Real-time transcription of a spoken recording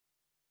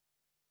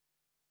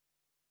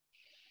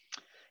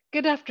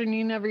Good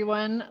afternoon,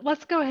 everyone.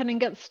 Let's go ahead and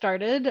get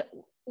started.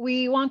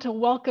 We want to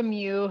welcome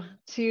you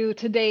to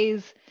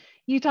today's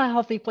Utah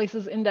Healthy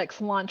Places Index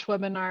launch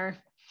webinar.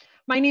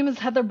 My name is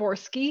Heather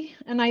Borski,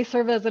 and I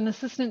serve as an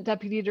Assistant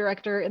Deputy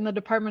Director in the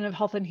Department of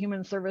Health and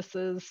Human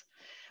Services.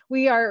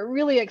 We are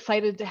really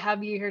excited to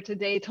have you here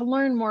today to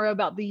learn more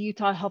about the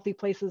Utah Healthy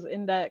Places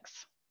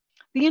Index.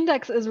 The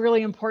index is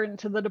really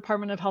important to the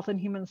Department of Health and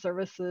Human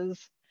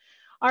Services.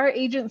 Our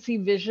agency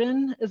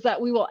vision is that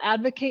we will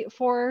advocate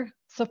for,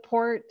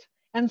 support,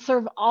 and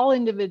serve all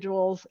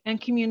individuals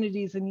and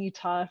communities in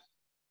Utah.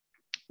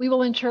 We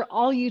will ensure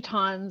all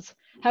Utahns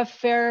have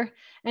fair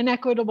and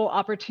equitable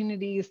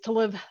opportunities to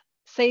live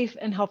safe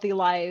and healthy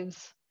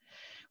lives.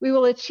 We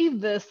will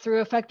achieve this through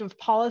effective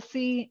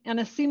policy and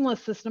a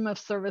seamless system of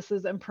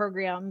services and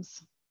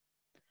programs.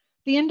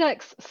 The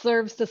index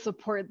serves to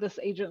support this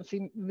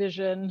agency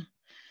vision.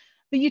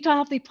 The Utah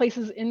Healthy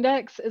Places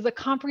Index is a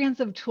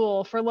comprehensive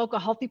tool for local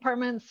health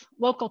departments,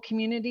 local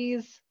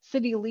communities,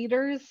 city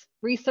leaders,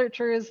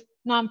 researchers,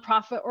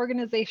 nonprofit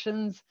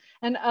organizations,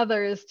 and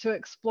others to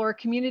explore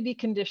community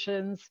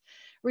conditions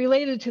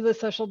related to the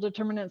social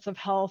determinants of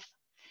health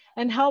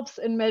and helps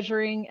in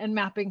measuring and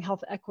mapping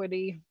health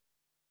equity.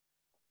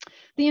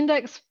 The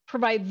index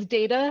provides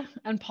data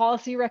and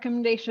policy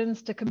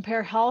recommendations to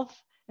compare health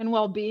and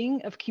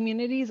well-being of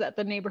communities at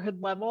the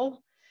neighborhood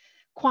level,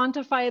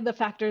 quantify the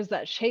factors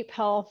that shape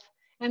health,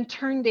 and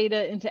turn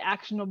data into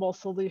actionable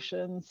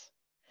solutions.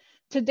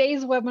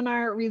 Today's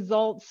webinar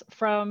results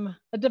from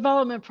a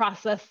development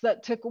process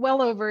that took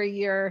well over a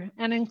year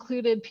and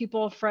included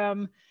people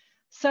from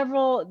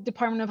several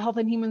Department of Health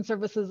and Human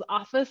Services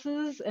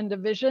offices and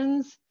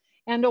divisions,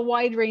 and a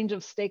wide range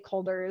of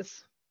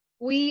stakeholders.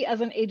 We as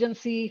an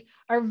agency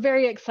are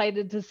very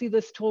excited to see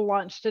this tool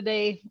launch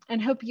today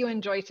and hope you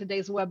enjoy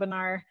today's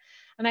webinar.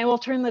 And I will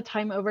turn the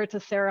time over to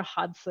Sarah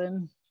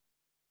Hodson.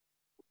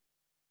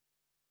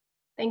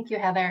 Thank you,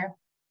 Heather.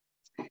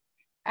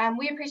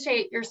 We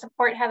appreciate your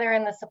support, Heather,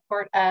 and the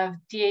support of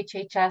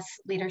DHHS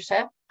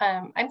leadership.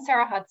 I'm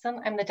Sarah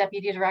Hodson. I'm the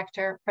Deputy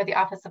Director for the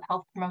Office of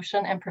Health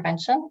Promotion and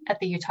Prevention at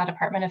the Utah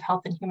Department of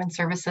Health and Human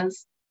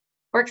Services.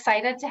 We're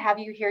excited to have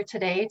you here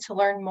today to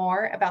learn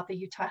more about the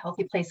Utah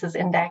Healthy Places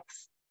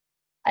Index.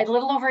 A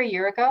little over a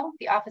year ago,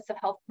 the Office of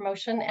Health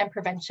Promotion and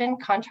Prevention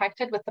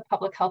contracted with the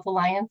Public Health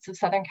Alliance of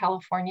Southern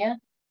California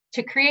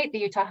to create the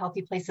Utah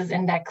Healthy Places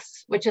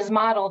Index, which is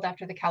modeled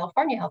after the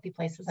California Healthy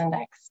Places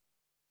Index.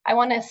 I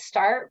want to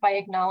start by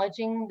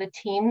acknowledging the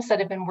teams that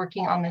have been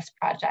working on this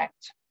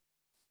project.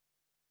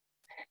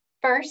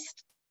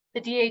 First,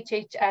 the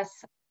DHHS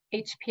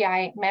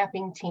HPI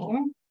mapping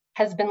team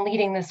has been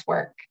leading this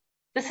work.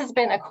 This has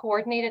been a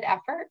coordinated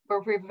effort where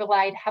we've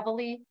relied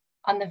heavily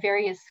on the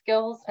various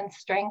skills and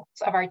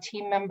strengths of our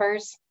team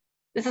members.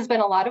 This has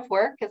been a lot of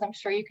work, as I'm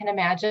sure you can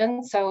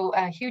imagine, so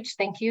a huge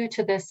thank you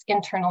to this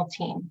internal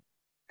team.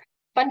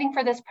 Funding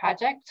for this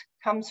project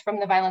comes from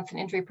the Violence and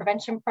Injury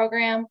Prevention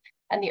Program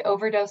and the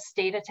Overdose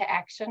Data to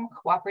Action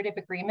Cooperative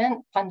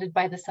Agreement funded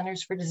by the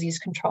Centers for Disease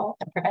Control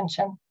and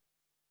Prevention.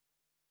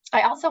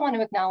 I also want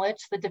to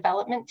acknowledge the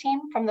development team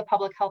from the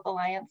Public Health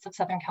Alliance of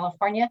Southern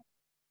California.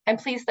 I'm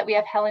pleased that we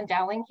have Helen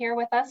Dowling here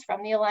with us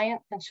from the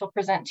Alliance, and she'll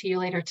present to you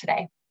later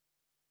today.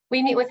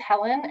 We meet with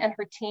Helen and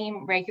her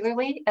team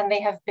regularly, and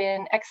they have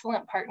been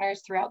excellent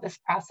partners throughout this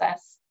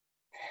process.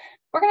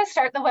 We're going to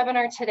start the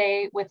webinar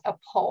today with a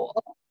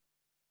poll.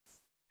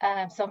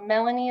 So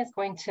Melanie is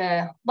going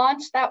to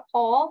launch that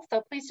poll.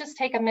 So please just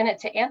take a minute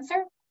to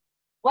answer.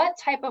 What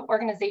type of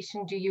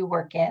organization do you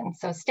work in?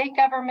 So state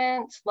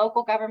government,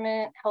 local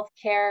government,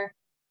 healthcare,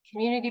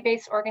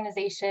 community-based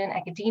organization,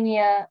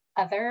 academia,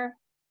 other.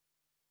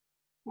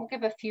 We'll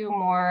give a few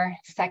more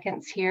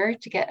seconds here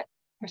to get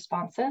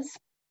responses.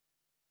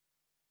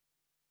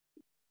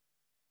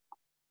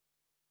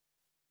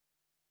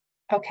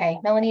 Okay,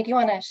 Melanie, do you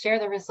want to share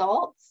the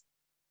results?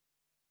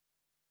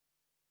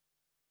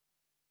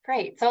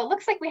 Great, so it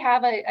looks like we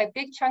have a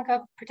big chunk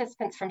of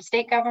participants from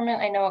state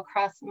government, I know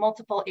across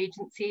multiple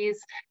agencies,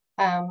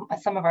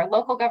 some of our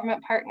local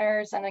government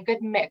partners, and a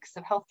good mix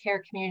of healthcare,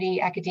 community,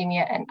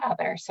 academia, and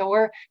other. So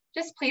we're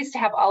just pleased to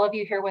have all of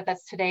you here with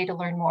us today to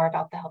learn more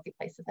about the Healthy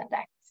Places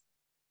Index.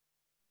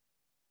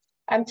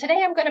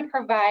 Today I'm going to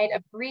provide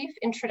a brief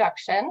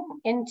introduction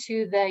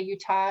into the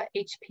Utah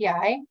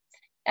HPI,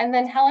 and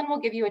then Helen will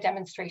give you a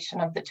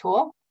demonstration of the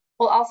tool.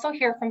 We'll also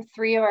hear from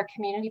 3 of our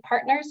community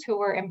partners who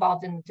were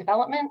involved in the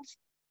development,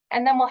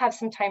 and then we'll have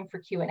some time for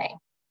Q&A.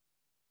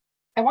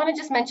 I want to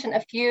just mention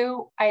a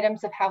few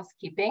items of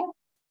housekeeping.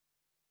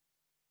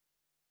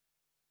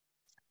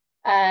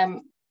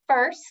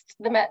 First,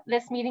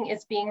 this meeting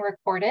is being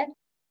recorded.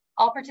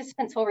 All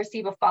participants will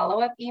receive a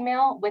follow-up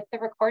email with the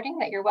recording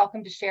that you're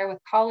welcome to share with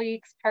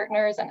colleagues,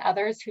 partners, and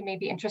others who may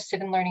be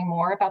interested in learning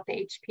more about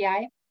the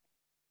HPI.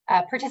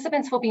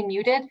 Participants will be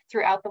muted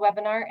throughout the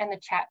webinar, and the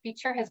chat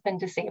feature has been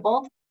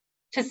disabled.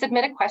 To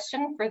submit a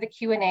question for the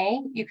Q&A,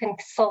 you can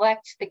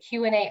select the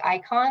Q&A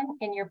icon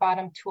in your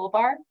bottom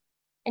toolbar,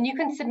 and you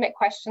can submit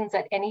questions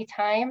at any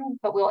time,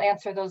 but we'll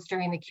answer those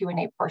during the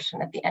Q&A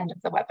portion at the end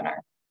of the webinar.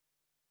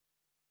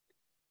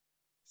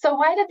 So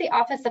why did the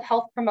Office of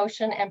Health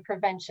Promotion and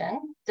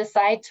Prevention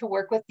decide to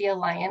work with the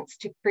Alliance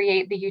to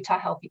create the Utah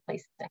Healthy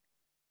Places Index?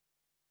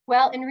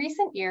 Well, in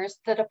recent years,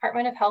 the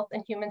Department of Health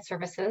and Human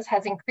Services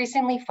has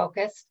increasingly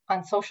focused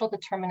on social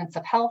determinants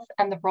of health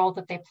and the role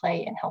that they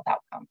play in health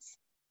outcomes.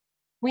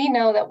 We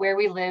know that where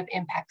we live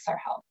impacts our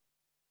health.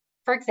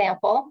 For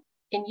example,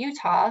 in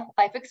Utah,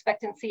 life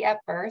expectancy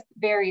at birth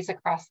varies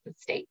across the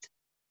state.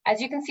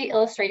 As you can see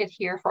illustrated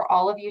here for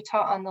all of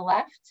Utah on the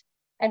left,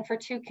 and for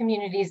two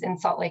communities in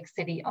Salt Lake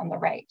City on the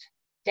right.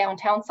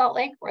 Downtown Salt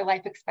Lake, where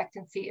life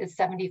expectancy is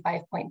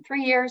 75.3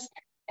 years,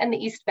 and the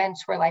East Bench,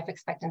 where life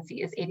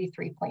expectancy is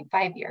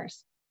 83.5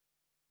 years.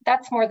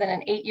 That's more than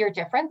an 8-year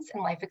difference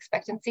in life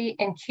expectancy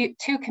in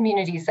two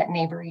communities that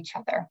neighbor each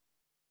other.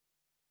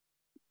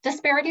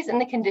 Disparities in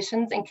the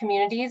conditions in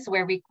communities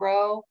where we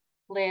grow,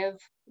 live,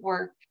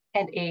 work,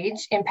 and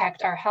age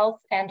impact our health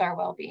and our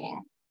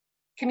well-being.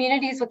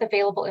 Communities with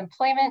available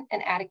employment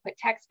and adequate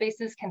tax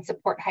bases can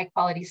support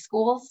high-quality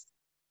schools.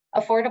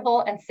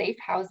 Affordable and safe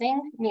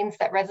housing means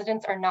that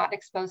residents are not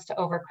exposed to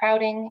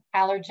overcrowding,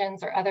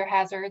 allergens, or other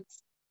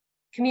hazards.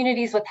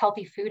 Communities with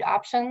healthy food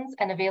options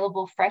and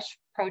available fresh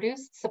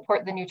produce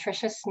support the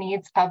nutritious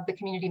needs of the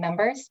community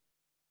members.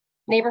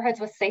 Neighborhoods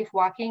with safe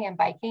walking and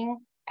biking,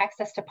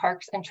 access to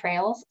parks and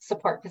trails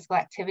support physical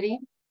activity.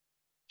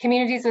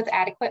 Communities with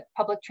adequate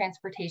public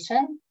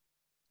transportation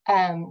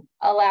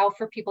allow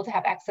for people to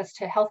have access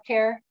to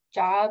healthcare,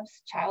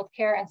 jobs,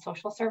 childcare, and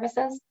social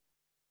services.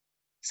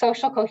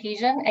 Social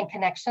cohesion and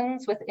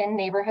connections within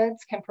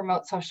neighborhoods can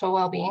promote social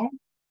well-being.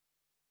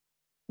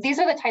 These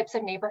are the types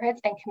of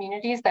neighborhoods and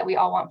communities that we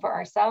all want for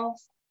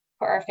ourselves,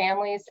 for our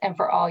families, and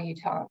for all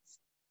Utahns.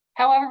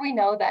 However, we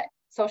know that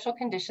social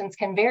conditions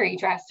can vary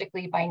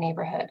drastically by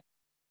neighborhood.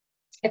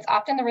 It's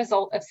often the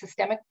result of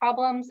systemic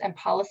problems and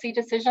policy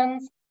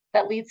decisions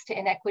that leads to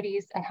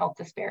inequities and health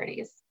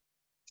disparities.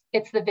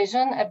 It's the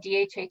vision of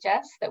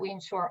DHHS that we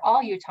ensure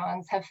all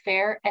Utahns have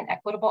fair and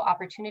equitable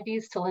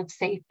opportunities to live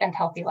safe and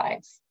healthy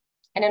lives.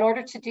 And in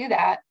order to do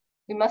that,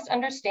 we must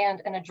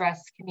understand and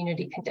address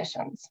community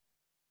conditions.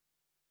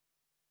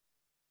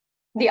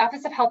 The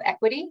Office of Health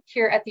Equity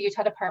here at the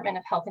Utah Department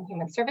of Health and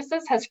Human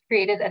Services has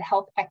created a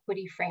health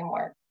equity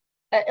framework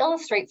that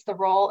illustrates the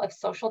role of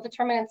social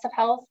determinants of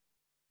health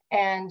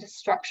and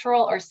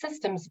structural or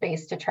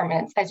systems-based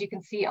determinants, as you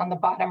can see on the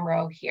bottom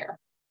row here.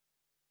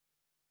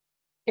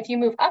 If you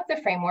move up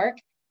the framework,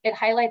 it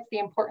highlights the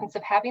importance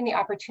of having the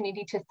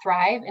opportunity to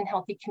thrive in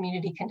healthy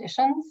community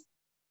conditions.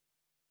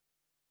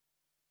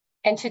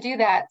 And to do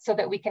that so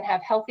that we can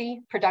have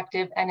healthy,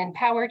 productive, and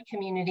empowered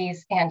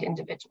communities and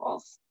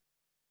individuals.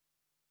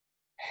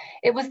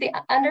 It was the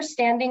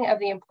understanding of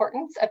the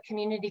importance of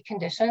community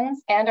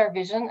conditions and our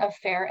vision of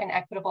fair and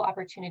equitable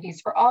opportunities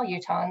for all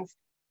Utahns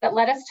that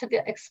led us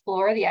to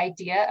explore the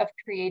idea of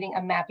creating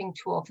a mapping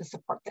tool to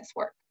support this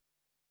work.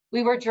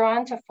 We were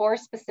drawn to 4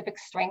 specific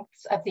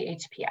strengths of the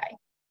HPI.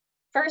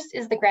 First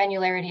is the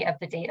granularity of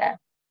the data.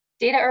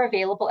 Data are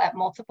available at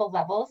multiple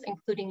levels,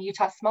 including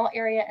Utah Small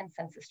Area and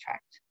Census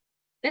Tract.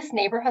 This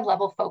neighborhood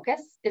level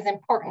focus is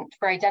important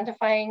for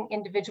identifying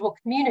individual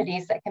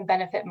communities that can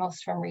benefit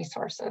most from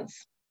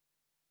resources.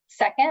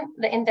 Second,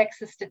 the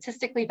index is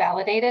statistically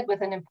validated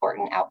with an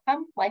important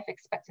outcome, life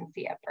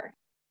expectancy at birth.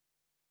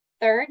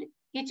 Third,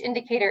 each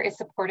indicator is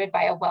supported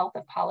by a wealth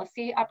of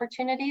policy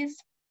opportunities,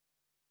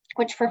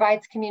 which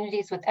provides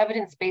communities with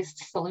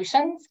evidence-based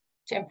solutions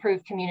to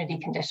improve community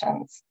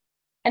conditions.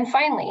 And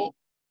finally,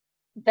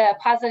 the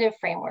positive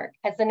framework.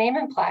 As the name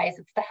implies,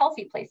 it's the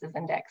Healthy Places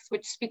Index,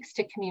 which speaks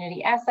to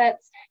community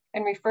assets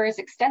and refers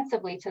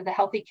extensively to the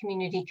healthy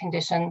community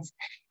conditions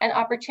and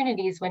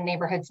opportunities when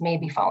neighborhoods may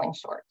be falling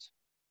short.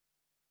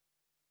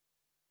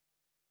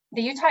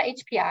 The Utah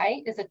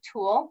HPI is a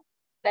tool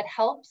that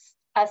helps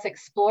us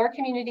explore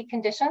community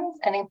conditions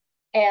and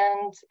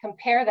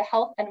compare the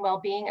health and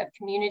well-being of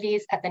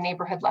communities at the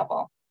neighborhood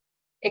level.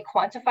 It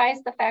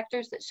quantifies the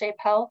factors that shape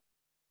health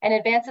and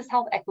advances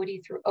health equity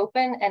through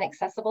open and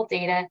accessible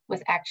data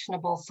with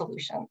actionable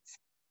solutions.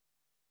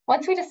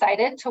 Once we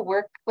decided to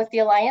work with the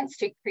Alliance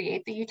to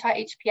create the Utah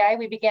HPI,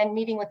 we began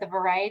meeting with a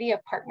variety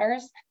of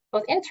partners,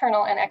 both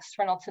internal and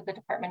external to the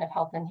Department of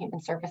Health and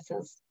Human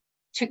Services,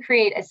 to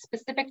create a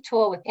specific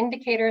tool with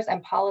indicators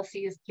and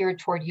policies geared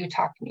toward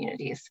Utah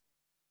communities.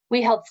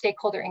 We held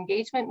stakeholder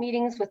engagement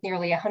meetings with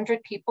nearly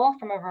 100 people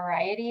from a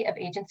variety of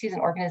agencies and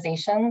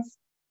organizations,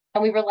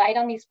 and we relied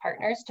on these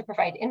partners to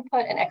provide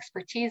input and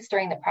expertise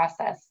during the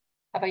process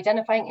of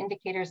identifying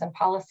indicators and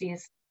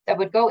policies that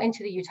would go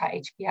into the Utah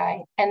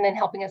HPI, and then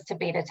helping us to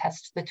beta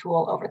test the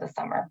tool over the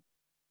summer.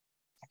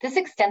 This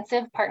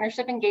extensive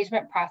partnership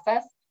engagement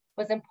process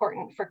was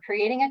important for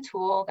creating a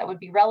tool that would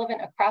be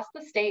relevant across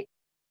the state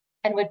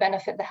and would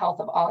benefit the health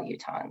of all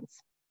Utahns.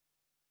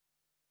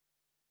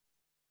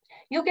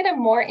 You'll get a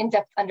more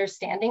in-depth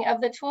understanding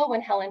of the tool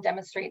when Helen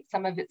demonstrates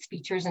some of its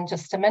features in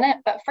just a minute,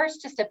 but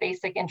first, just a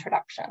basic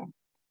introduction.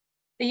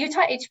 The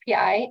Utah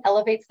HPI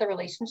elevates the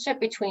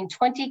relationship between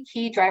 20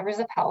 key drivers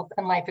of health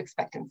and life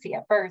expectancy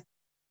at birth.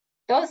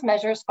 Those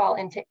measures fall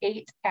into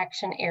 8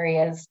 action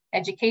areas: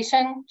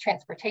 education,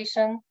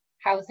 transportation,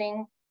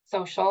 housing,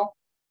 social,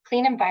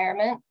 clean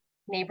environment,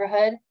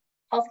 neighborhood,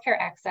 healthcare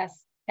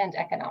access, and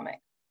economic.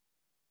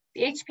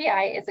 The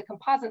HPI is a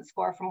composite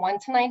score from 1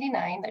 to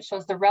 99 that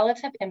shows the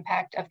relative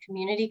impact of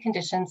community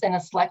conditions in a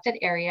selected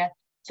area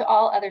to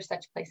all other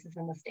such places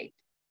in the state.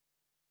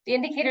 The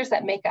indicators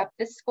that make up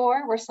this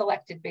score were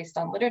selected based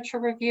on literature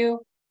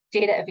review,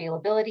 data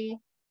availability,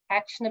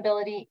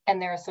 actionability,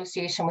 and their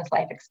association with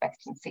life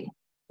expectancy,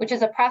 which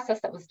is a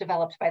process that was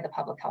developed by the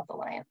Public Health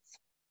Alliance.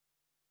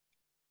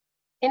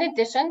 In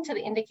addition to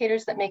the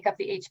indicators that make up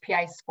the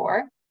HPI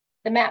score,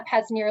 the map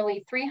has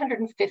nearly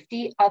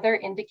 350 other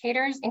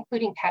indicators,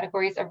 including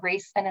categories of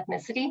race and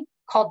ethnicity,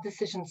 called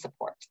decision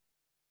support.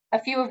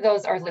 A few of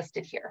those are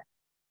listed here.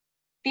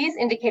 These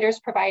indicators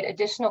provide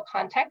additional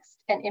context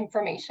and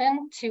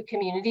information to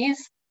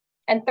communities,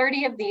 and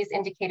 30 of these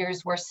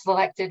indicators were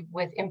selected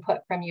with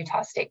input from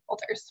Utah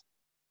stakeholders.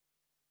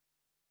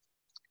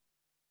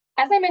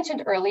 As I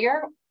mentioned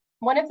earlier,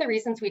 one of the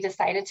reasons we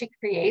decided to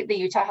create the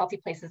Utah Healthy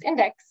Places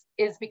Index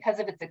is because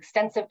of its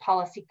extensive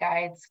policy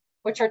guides,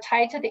 which are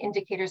tied to the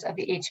indicators of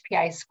the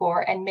HPI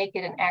score and make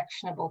it an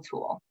actionable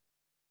tool.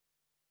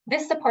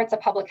 This supports a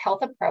public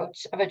health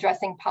approach of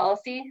addressing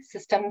policy,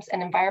 systems,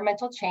 and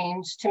environmental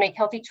change to make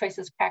healthy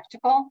choices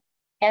practical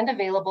and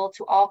available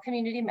to all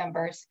community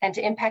members and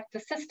to impact the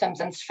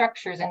systems and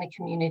structures in the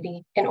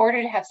community in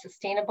order to have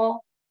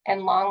sustainable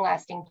and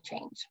long-lasting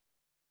change.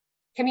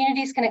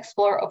 Communities can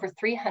explore over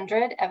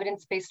 300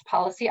 evidence-based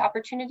policy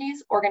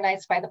opportunities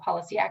organized by the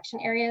policy action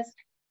areas,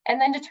 and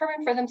then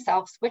determine for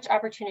themselves which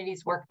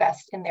opportunities work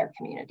best in their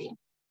community.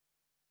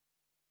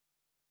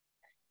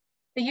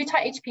 The Utah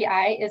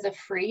HPI is a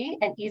free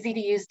and easy to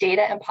use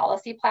data and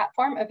policy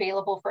platform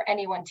available for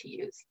anyone to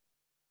use.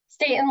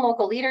 State and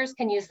local leaders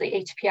can use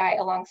the HPI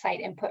alongside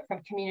input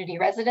from community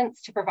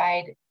residents to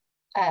provide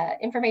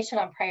information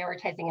on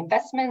prioritizing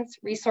investments,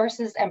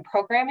 resources, and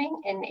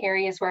programming in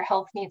areas where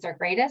health needs are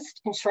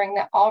greatest, ensuring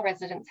that all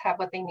residents have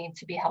what they need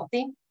to be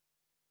healthy.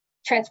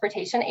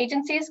 Transportation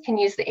agencies can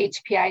use the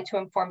HPI to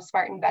inform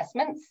smart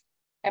investments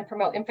and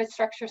promote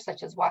infrastructure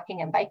such as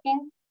walking and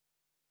biking.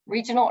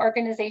 Regional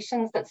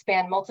organizations that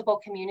span multiple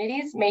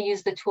communities may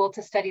use the tool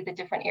to study the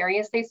different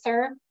areas they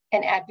serve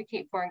and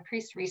advocate for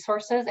increased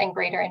resources and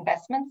greater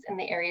investments in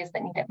the areas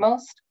that need it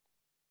most.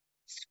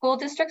 School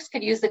districts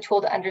could use the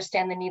tool to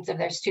understand the needs of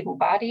their student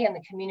body and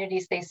the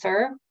communities they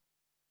serve,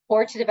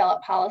 or to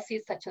develop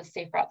policies such as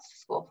safe routes to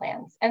school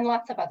plans, and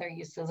lots of other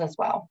uses as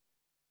well.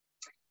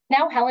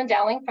 Now, Helen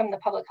Dowling from the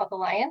Public Health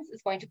Alliance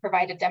is going to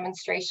provide a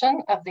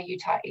demonstration of the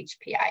Utah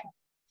HPI.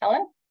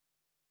 Helen?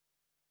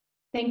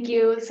 Thank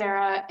you,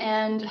 Sarah,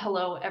 and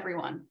hello,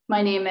 everyone.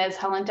 My name is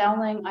Helen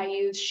Dowling. I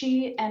use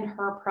she and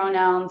her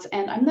pronouns,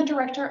 and I'm the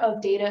Director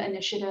of Data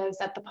Initiatives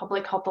at the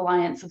Public Health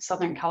Alliance of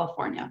Southern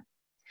California.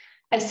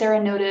 As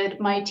Sarah noted,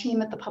 my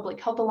team at the Public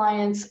Health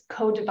Alliance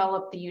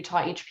co-developed the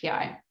Utah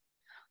HPI.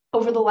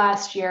 Over the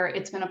last year,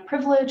 it's been a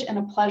privilege and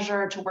a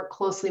pleasure to work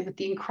closely with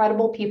the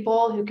incredible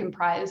people who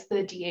comprise the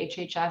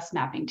DHHS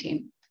mapping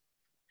team.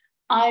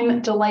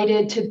 I'm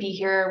delighted to be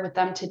here with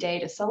them today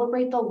to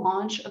celebrate the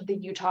launch of the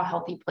Utah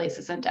Healthy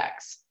Places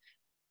Index.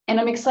 And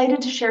I'm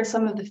excited to share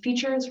some of the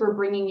features we're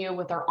bringing you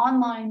with our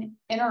online,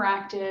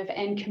 interactive,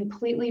 and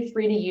completely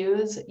free to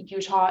use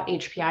Utah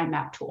HPI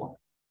map tool.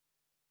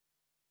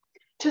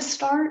 To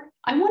start,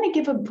 I want to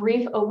give a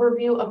brief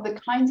overview of the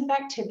kinds of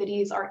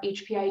activities our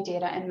HPI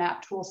data and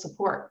map tools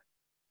support.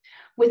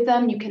 With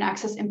them, you can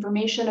access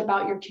information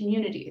about your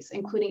communities,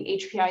 including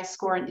HPI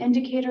score and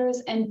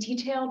indicators, and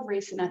detailed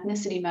race and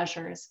ethnicity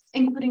measures,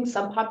 including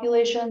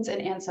subpopulations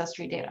and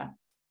ancestry data.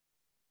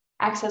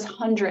 Access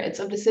hundreds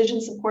of decision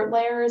support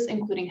layers,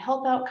 including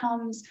health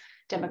outcomes,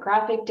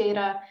 demographic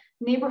data,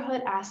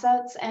 neighborhood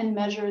assets, and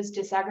measures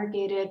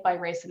disaggregated by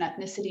race and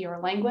ethnicity or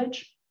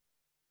language.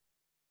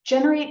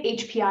 Generate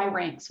HPI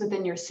ranks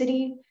within your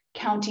city,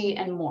 county,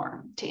 and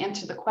more to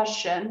answer the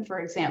question, for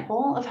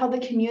example, of how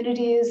the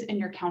communities in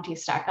your county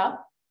stack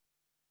up.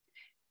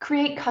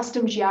 Create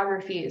custom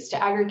geographies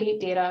to aggregate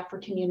data for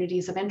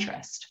communities of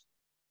interest.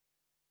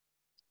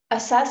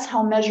 Assess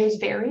how measures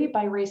vary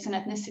by race and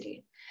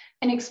ethnicity,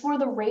 and explore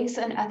the race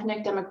and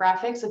ethnic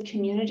demographics of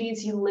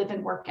communities you live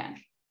and work in.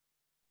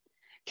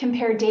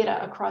 Compare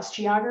data across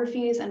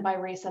geographies and by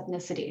race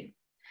ethnicity.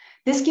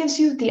 This gives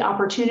you the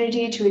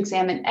opportunity to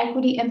examine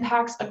equity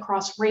impacts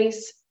across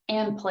race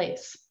and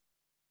place.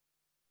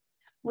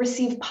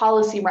 Receive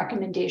policy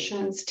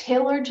recommendations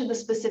tailored to the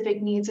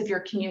specific needs of your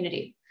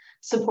community,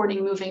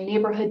 supporting moving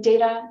neighborhood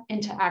data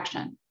into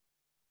action.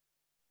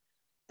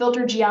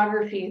 Filter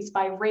geographies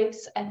by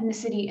race,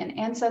 ethnicity, and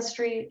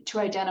ancestry to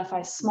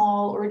identify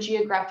small or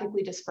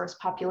geographically dispersed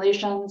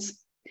populations.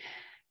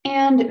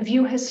 And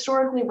view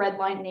historically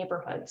redlined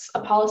neighborhoods,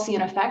 a policy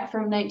in effect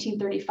from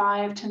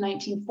 1935 to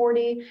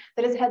 1940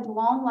 that has had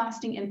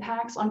long-lasting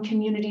impacts on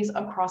communities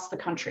across the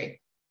country.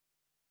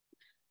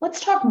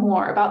 Let's talk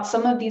more about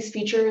some of these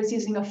features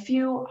using a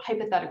few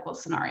hypothetical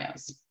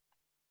scenarios.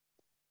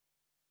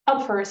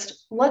 Up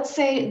first, let's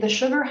say the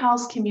Sugar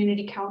House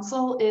Community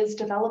Council is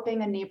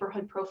developing a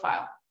neighborhood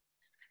profile.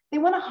 They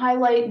want to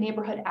highlight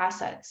neighborhood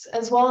assets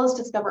as well as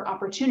discover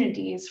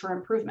opportunities for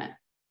improvement.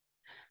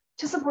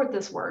 To support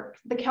this work,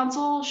 the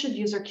council should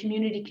use our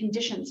community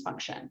conditions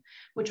function,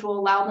 which will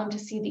allow them to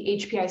see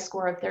the HPI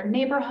score of their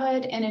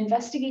neighborhood and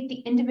investigate the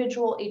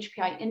individual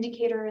HPI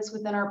indicators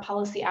within our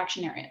policy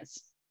action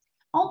areas.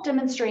 I'll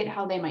demonstrate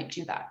how they might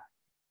do that.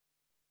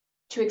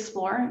 To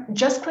explore,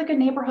 just click a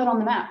neighborhood on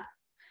the map.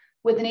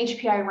 With an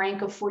HPI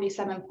rank of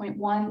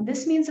 47.1,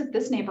 this means that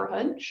this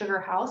neighborhood, Sugar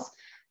House,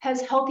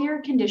 has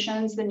healthier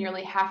conditions than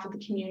nearly half of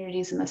the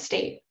communities in the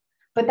state.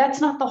 But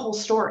that's not the whole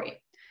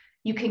story.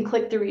 You can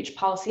click through each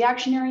policy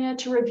action area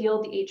to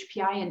reveal the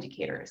HPI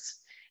indicators.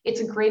 It's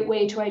a great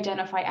way to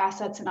identify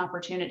assets and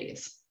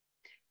opportunities.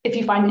 If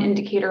you find an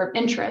indicator of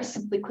interest,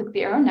 simply click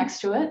the arrow next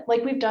to it,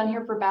 like we've done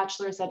here for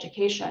bachelor's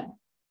education.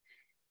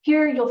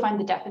 Here, you'll find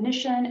the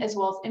definition as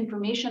well as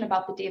information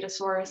about the data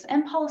source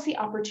and policy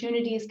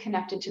opportunities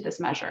connected to this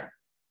measure.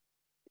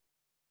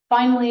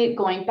 Finally,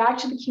 going back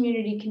to the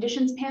community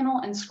conditions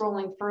panel and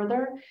scrolling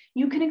further,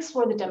 you can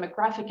explore the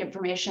demographic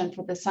information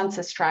for the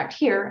census tract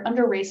here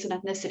under race and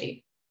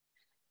ethnicity.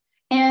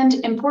 And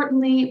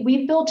importantly,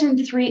 we've built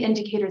in 3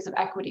 indicators of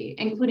equity,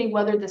 including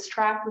whether this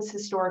tract was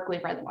historically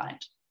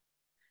redlined.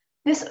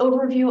 This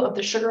overview of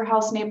the Sugar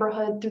House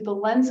neighborhood through the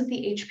lens of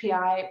the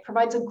HPI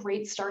provides a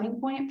great starting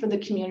point for the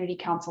Community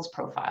Council's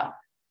profile.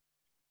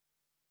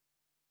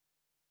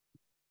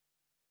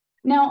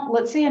 Now,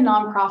 let's say a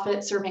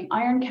nonprofit serving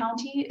Iron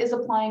County is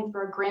applying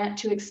for a grant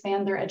to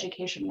expand their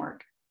education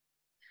work.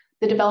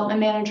 The development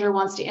manager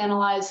wants to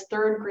analyze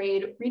 3rd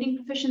grade reading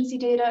proficiency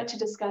data to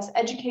discuss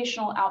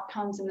educational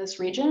outcomes in this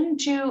region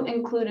to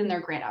include in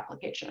their grant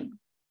application.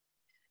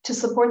 To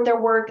support their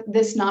work,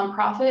 this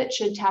nonprofit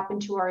should tap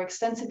into our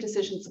extensive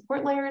decision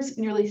support layers,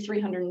 nearly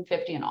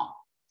 350 in all.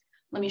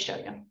 Let me show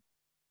you.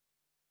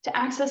 To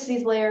access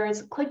these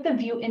layers, click the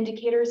View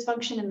Indicators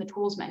function in the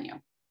Tools menu.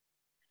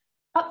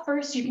 Up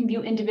first, you can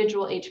view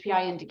individual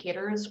HPI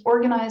indicators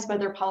organized by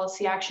their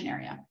policy action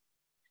area.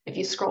 If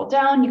you scroll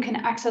down, you can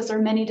access our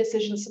many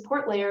decision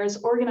support layers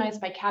organized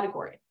by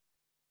category.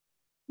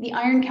 The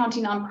Iron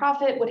County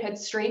nonprofit would head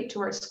straight to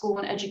our school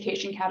and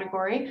education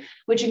category,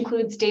 which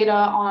includes data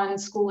on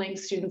schooling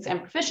students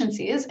and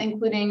proficiencies,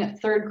 including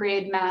 3rd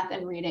grade math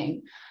and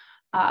reading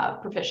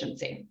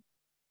proficiency.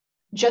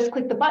 Just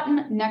click the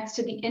button next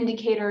to the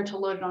indicator to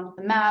load it onto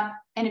the map.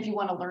 And if you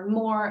want to learn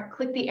more,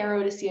 click the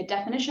arrow to see a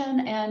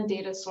definition and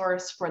data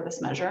source for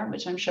this measure,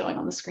 which I'm showing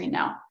on the screen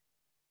now.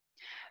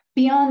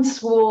 Beyond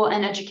school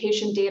and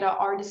education data,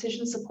 our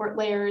decision support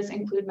layers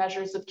include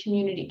measures of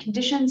community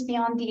conditions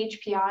beyond the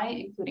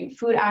HPI, including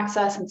food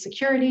access and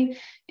security,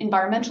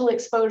 environmental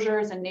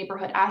exposures and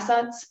neighborhood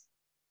assets,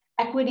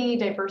 equity,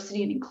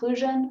 diversity, and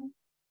inclusion,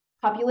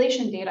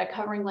 population data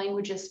covering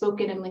languages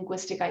spoken in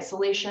linguistic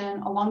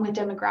isolation, along with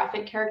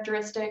demographic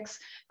characteristics,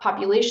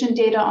 population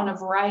data on a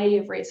variety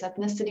of race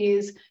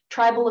ethnicities,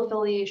 tribal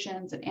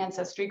affiliations, and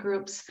ancestry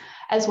groups,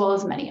 as well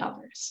as many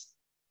others.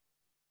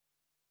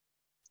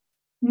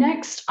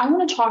 Next, I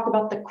want to talk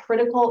about the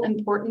critical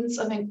importance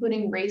of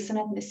including race and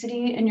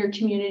ethnicity in your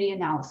community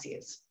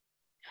analyses.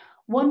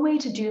 One way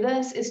to do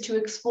this is to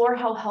explore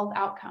how health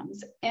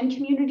outcomes and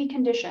community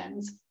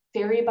conditions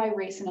vary by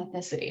race and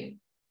ethnicity.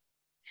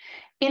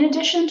 In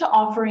addition to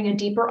offering a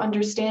deeper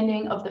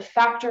understanding of the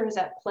factors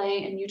at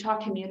play in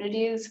Utah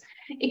communities,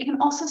 it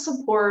can also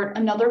support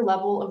another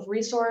level of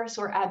resource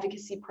or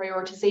advocacy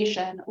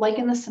prioritization, like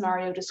in the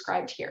scenario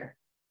described here.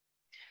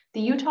 The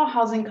Utah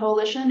Housing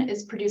Coalition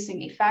is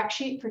producing a fact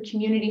sheet for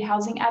community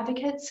housing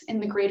advocates in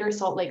the greater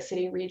Salt Lake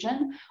City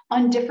region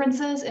on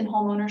differences in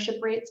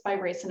homeownership rates by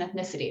race and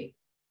ethnicity.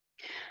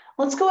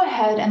 Let's go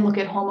ahead and look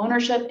at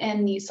homeownership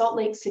in the Salt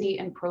Lake City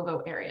and Provo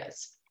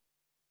areas.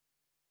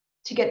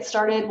 To get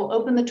started, we'll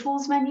open the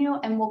Tools menu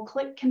and we'll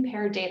click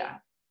Compare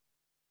Data.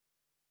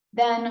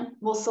 Then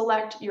we'll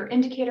select your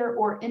indicator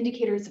or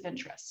indicators of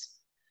interest.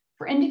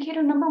 For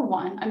indicator number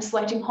 1, I'm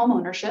selecting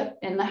homeownership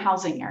in the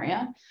housing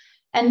area.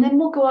 And then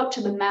we'll go up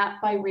to the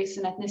Map by Race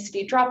and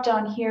Ethnicity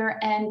dropdown here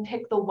and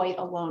pick the White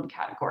Alone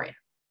category.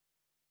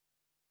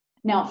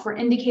 Now for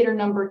indicator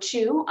number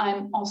 2,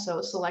 I'm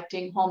also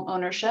selecting home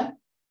ownership,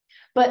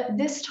 but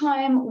this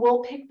time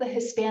we'll pick the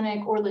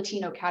Hispanic or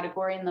Latino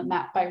category in the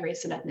Map by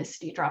Race and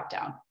Ethnicity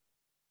dropdown.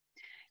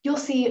 You'll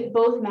see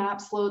both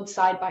maps load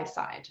side by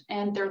side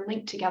and they're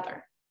linked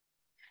together.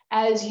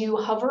 As you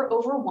hover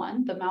over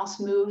one, the mouse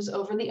moves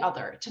over the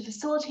other to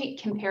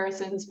facilitate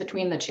comparisons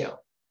between the two.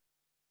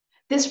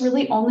 This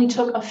really only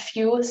took a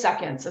few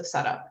seconds of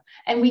setup,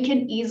 and we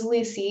can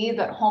easily see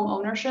that home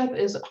ownership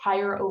is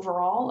higher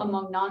overall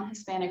among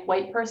non-Hispanic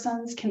white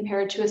persons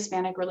compared to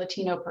Hispanic or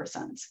Latino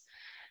persons.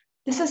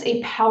 This is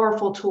a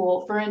powerful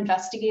tool for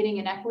investigating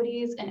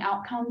inequities and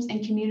outcomes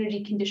and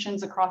community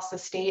conditions across the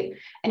state,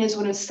 and is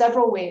one of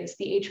several ways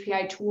the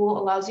HPI tool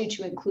allows you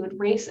to include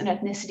race and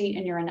ethnicity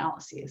in your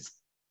analyses.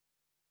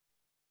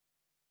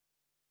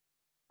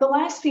 The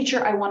last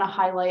feature I want to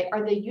highlight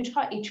are the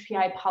Utah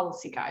HPI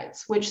policy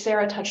guides, which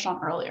Sarah touched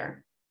on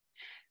earlier.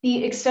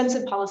 The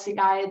extensive policy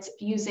guides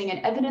using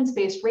an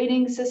evidence-based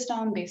rating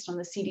system based on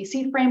the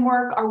CDC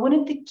framework are one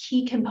of the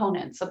key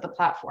components of the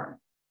platform.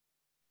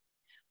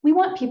 We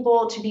want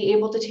people to be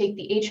able to take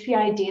the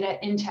HPI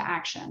data into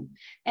action,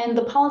 and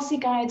the policy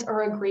guides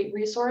are a great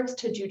resource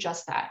to do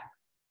just that.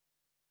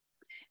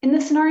 In the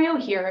scenario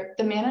here,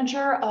 the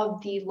manager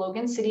of the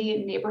Logan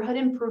City Neighborhood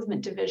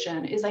Improvement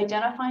Division is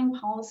identifying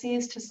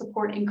policies to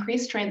support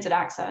increased transit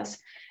access,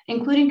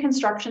 including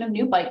construction of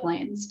new bike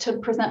lanes, to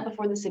present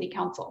before the City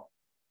Council.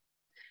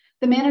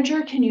 The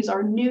manager can use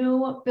our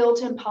new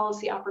built-in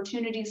policy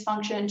opportunities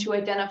function to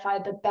identify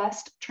the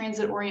best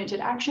transit-oriented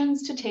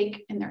actions to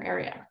take in their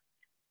area.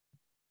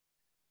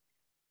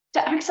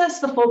 To access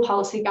the full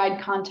policy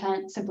guide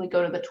content, simply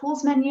go to the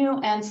Tools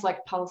menu and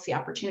select Policy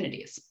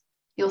Opportunities.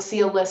 You'll see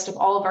a list of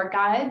all of our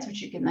guides,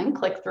 which you can then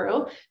click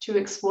through to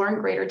explore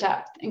in greater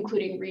depth,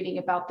 including reading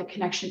about the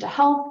connection to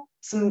health,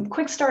 some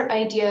quick start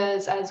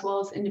ideas, as well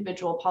as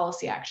individual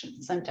policy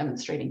actions I'm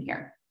demonstrating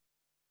here.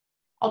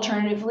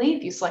 Alternatively,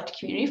 if you select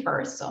community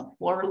first, so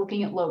we're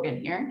looking at Logan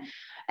here,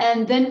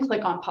 and then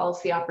click on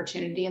policy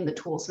opportunity in the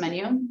tools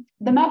menu,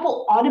 the map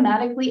will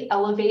automatically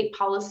elevate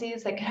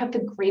policies that could have the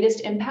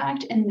greatest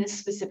impact in this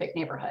specific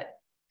neighborhood.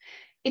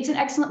 It's an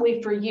excellent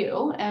way for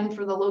you and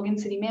for the Logan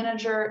City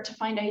manager to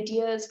find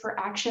ideas for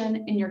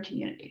action in your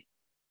community.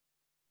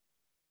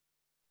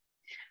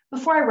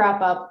 Before I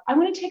wrap up, I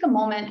want to take a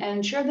moment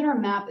and share that our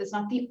map is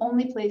not the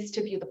only place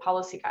to view the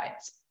policy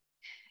guides.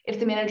 If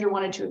the manager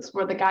wanted to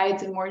explore the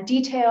guides in more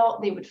detail,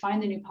 they would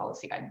find the new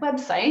policy guide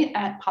website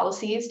at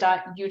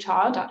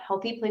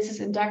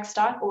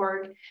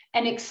policies.utah.healthyplacesindex.org,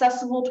 an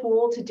accessible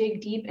tool to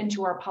dig deep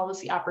into our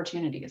policy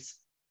opportunities.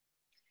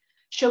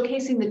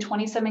 Showcasing the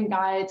 27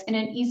 guides in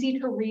an easy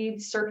to read,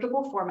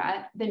 searchable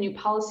format, the new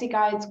policy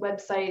guides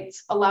websites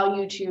allow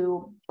you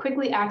to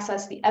quickly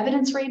access the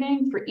evidence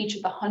rating for each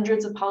of the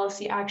hundreds of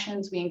policy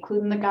actions we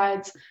include in the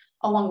guides,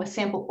 along with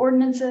sample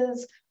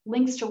ordinances,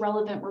 links to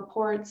relevant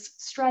reports,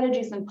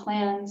 strategies and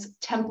plans,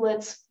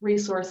 templates,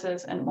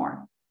 resources, and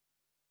more.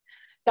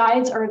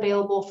 Guides are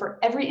available for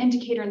every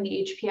indicator in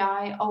the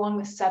HPI, along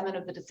with 7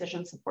 of the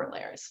decision support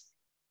layers.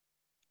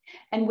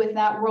 And with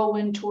that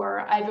whirlwind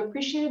tour, I've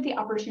appreciated the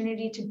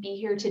opportunity to be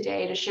here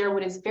today to share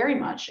what is very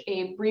much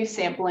a brief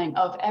sampling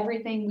of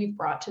everything we've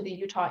brought to the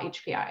Utah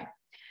HPI.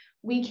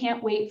 We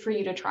can't wait for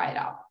you to try it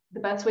out. The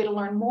best way to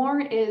learn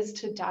more is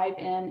to dive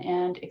in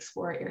and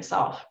explore it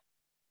yourself.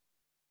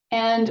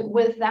 And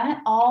with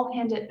that, I'll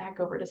hand it back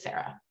over to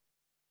Sarah.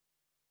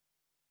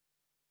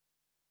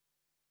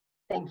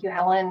 Thank you,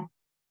 Helen.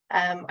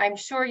 I'm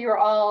sure you're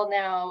all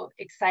now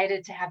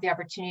excited to have the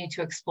opportunity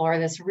to explore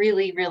this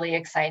really, really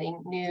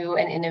exciting new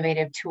and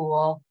innovative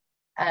tool.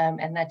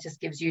 And that just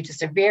gives you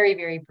just a very,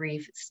 very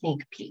brief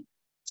sneak peek.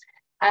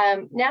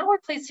 Now we're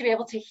pleased to be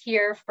able to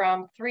hear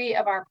from 3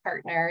 of our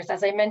partners.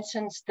 As I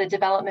mentioned, the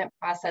development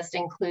process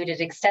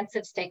included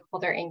extensive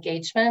stakeholder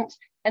engagement,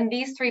 and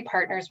these 3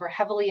 partners were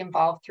heavily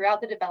involved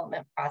throughout the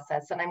development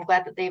process. And I'm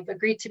glad that they've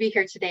agreed to be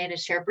here today to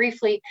share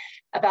briefly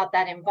about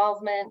that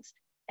involvement,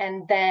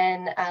 and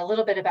then a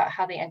little bit about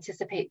how they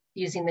anticipate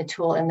using the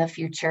tool in the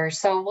future.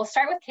 So we'll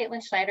start with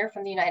Caitlin Schneider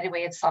from the United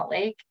Way of Salt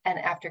Lake, and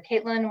after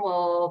Caitlin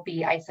will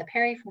be Isa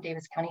Perry from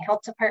Davis County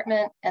Health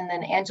Department, and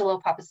then Angelo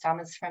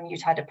Papastamas from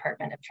Utah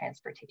Department of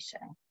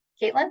Transportation.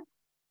 Caitlin?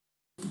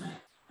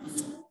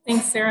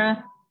 Thanks,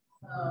 Sarah.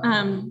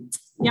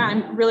 Yeah,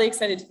 I'm really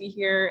excited to be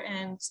here,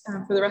 and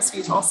for the rest of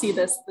you to all see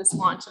this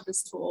launch of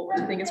this tool, which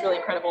I think is really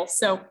incredible.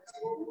 So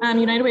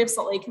United Way of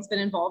Salt Lake has been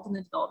involved in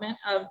the development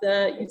of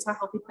the Utah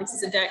Healthy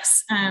Places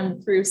Index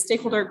through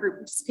stakeholder group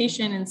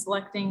participation and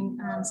selecting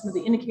some of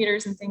the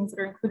indicators and things that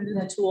are included in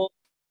the tool.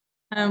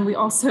 We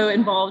also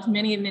involved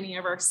many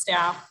of our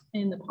staff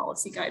in the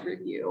policy guide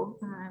review.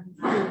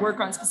 We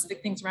work on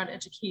specific things around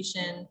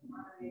education,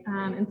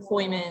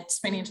 employment,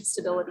 financial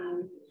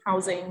stability,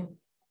 housing,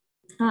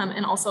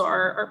 and also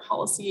our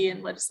policy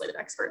and legislative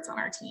experts on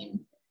our team,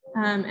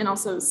 and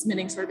also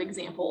submitting sort of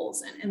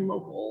examples and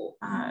local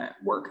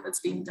work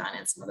that's being done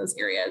in some of those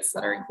areas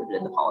that are included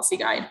in the policy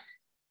guide.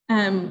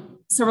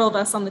 Several of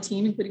us on the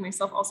team, including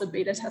myself, also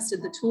beta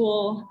tested the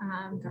tool,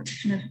 got to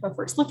kind of have a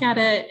first look at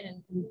it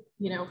and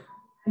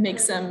make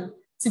some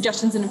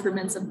suggestions and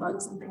improvements and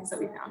bugs and things that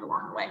we found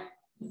along the way.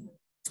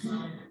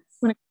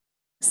 Next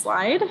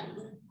slide.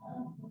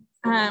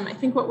 I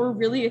think what we're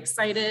really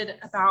excited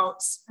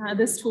about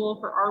this tool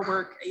for our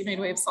work at United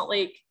Way of Salt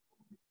Lake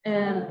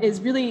is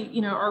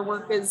really, our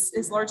work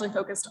is largely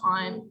focused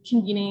on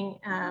convening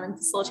and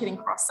facilitating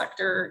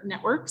cross-sector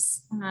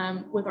networks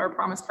with our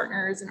Promise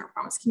partners and our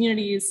Promise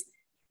communities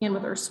and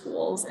with our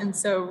schools. And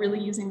so really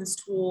using this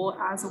tool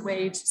as a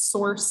way to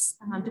source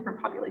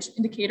different population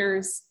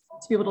indicators,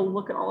 to be able to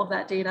look at all of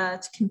that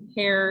data, to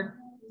compare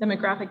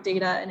demographic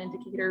data and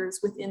indicators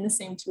within the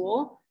same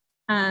tool.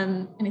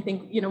 And I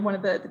think, one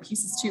of the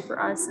pieces too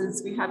for us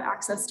is we have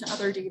access to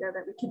other data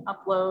that we can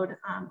upload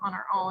on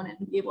our own and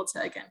be able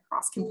to, again,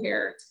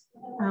 cross-compare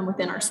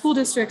within our school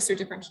districts or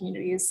different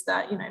communities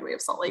that United Way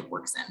of Salt Lake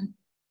works in.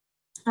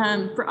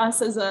 For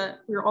us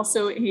we're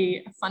also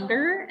a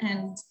funder,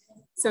 and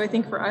So I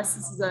think for us,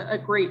 this is a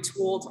great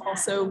tool to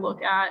also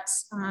look at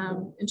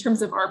in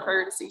terms of our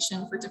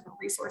prioritization for different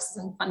resources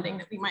and funding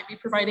that we might be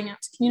providing out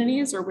to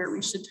communities, or where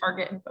we should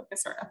target and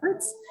focus our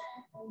efforts.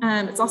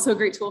 It's also a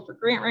great tool for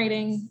grant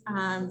writing,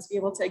 to be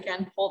able to,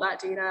 again, pull that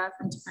data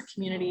from different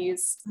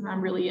communities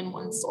really in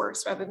one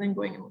source rather than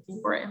going and looking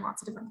for it in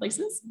lots of different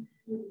places.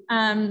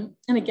 And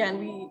again,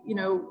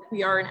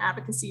 we are an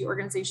advocacy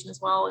organization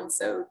as well. And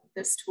so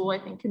this tool, I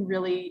think, can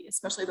really,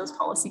 especially those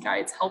policy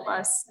guides, help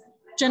us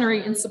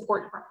generate and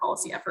support different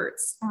policy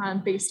efforts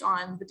based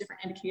on the different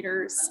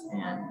indicators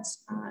and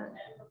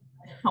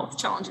health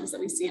challenges that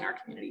we see in our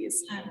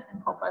communities, and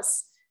help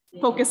us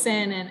focus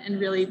in and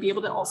really be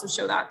able to also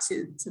show that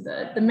to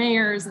the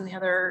mayors and the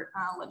other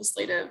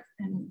legislative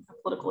and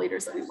political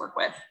leaders that we work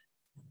with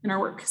in our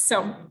work.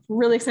 So we're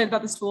really excited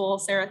about this tool.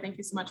 Sarah, thank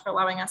you so much for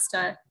allowing us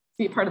to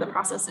be a part of the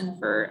process and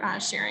for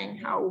sharing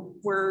how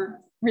we're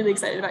really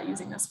excited about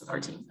using this with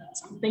our team.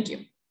 So thank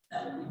you.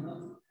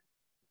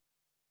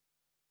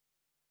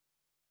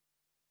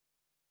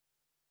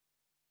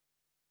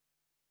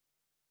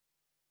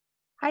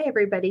 Hi,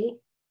 everybody.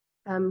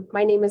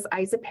 My name is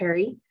Isa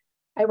Perry.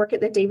 I work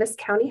at the Davis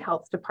County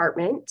Health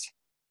Department,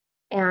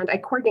 and I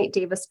coordinate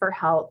Davis for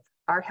Health,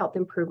 our health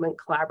improvement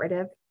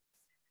collaborative.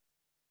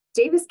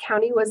 Davis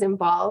County was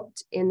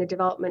involved in the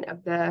development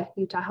of the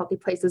Utah Healthy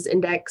Places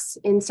Index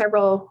in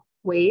several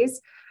ways.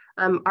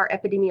 Our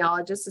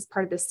epidemiologist is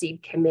part of the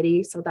SEED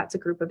committee, so that's a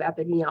group of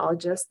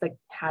epidemiologists that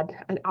had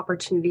an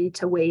opportunity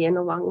to weigh in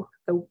along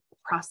the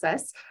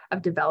process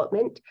of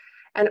development.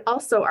 And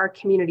also our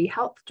community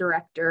health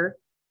director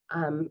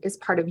is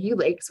part of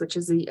ULACHS, which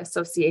is the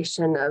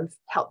Association of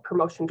Health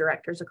Promotion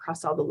Directors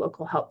across all the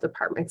local health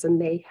departments,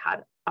 and they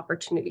had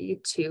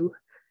opportunity to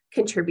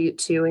contribute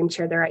to and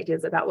share their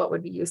ideas about what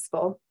would be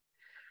useful.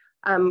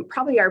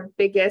 Probably our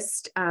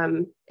biggest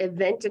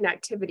event and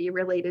activity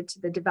related to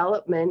the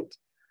development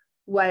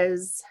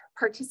was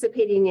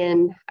participating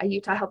in a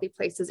Utah Healthy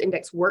Places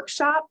Index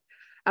workshop,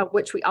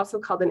 which we also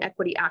called an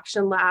Equity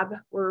Action Lab.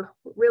 We're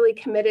really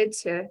committed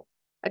to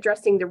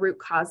addressing the root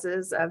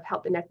causes of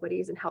health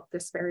inequities and health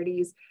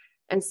disparities.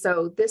 And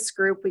so this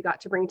group we got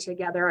to bring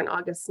together on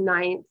August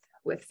 9th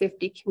with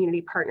 50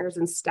 community partners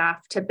and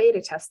staff to beta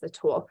test the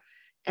tool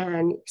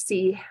and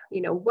see,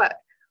 what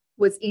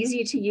was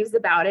easy to use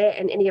about it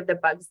and any of the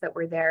bugs that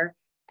were there,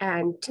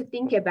 and to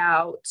think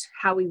about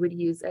how we would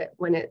use it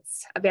when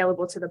it's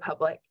available to the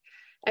public.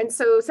 And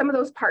so some of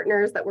those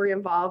partners that were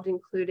involved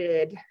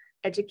included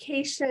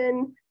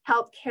education,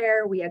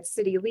 healthcare, we had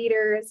city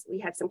leaders, we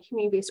had some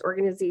community-based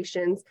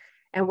organizations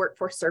and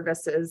workforce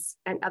services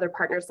and other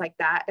partners like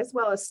that, as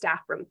well as staff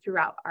from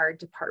throughout our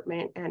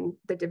department and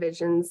the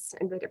divisions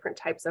and the different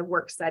types of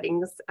work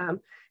settings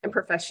and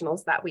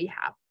professionals that we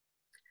have.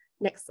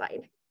 Next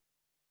slide.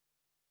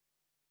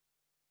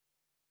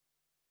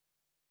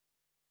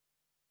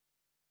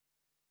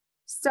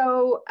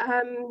 So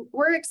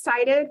we're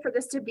excited for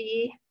this to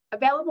be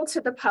available to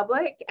the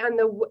public and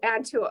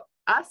to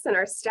us and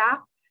our staff.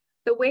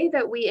 The way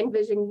that we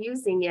envision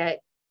using it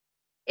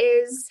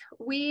is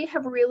we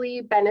have really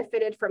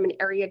benefited from an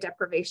area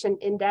deprivation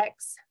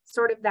index,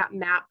 sort of that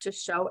map to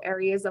show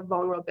areas of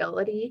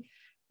vulnerability.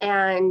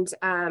 And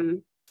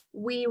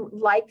we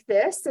like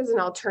this as an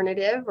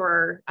alternative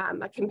or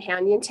a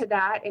companion to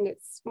that. And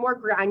it's more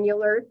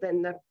granular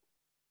than the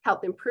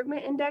Health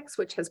Improvement Index,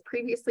 which has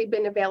previously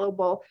been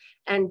available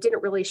and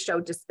didn't really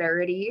show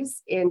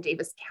disparities in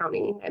Davis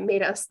County. It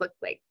made us look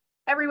like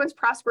everyone's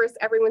prosperous,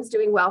 everyone's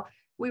doing well.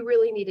 We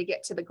really need to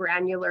get to the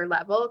granular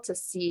level to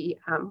see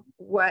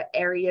what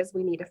areas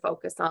we need to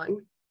focus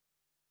on.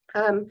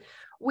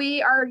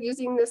 We are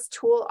using this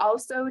tool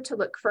also to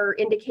look for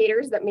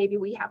indicators that maybe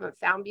we haven't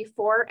found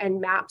before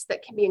and maps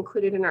that can be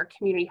included in our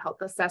community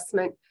health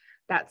assessment.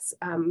 That's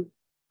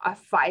a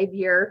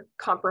 5-year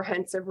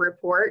comprehensive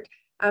report.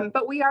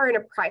 But we are in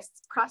a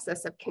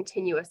process of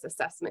continuous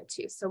assessment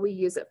too. So we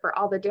use it for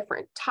all the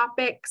different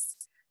topics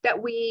that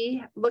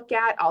we look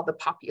at, all the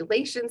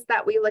populations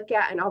that we look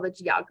at, and all the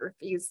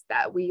geographies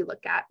that we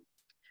look at.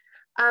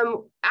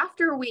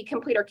 After we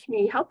complete our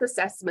community health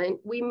assessment,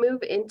 we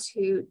move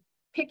into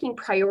picking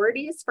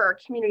priorities for our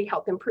community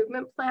health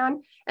improvement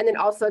plan, and then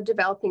also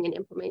developing an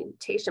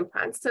implementation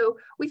plan. So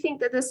we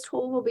think that this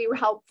tool will be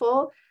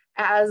helpful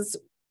as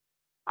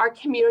our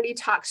community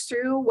talks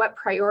through what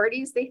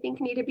priorities they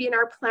think need to be in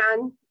our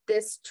plan.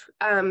 This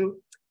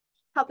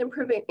Health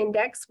Improvement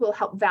Index will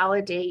help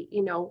validate,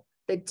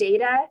 the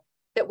data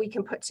that we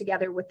can put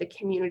together with the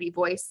community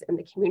voice and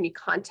the community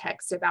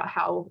context about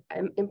how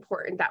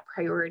important that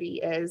priority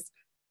is.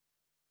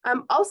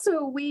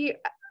 Also,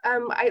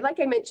 like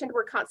I mentioned,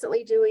 we're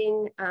constantly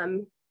doing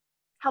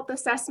health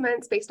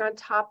assessments based on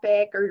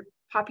topic or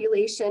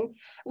population.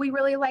 We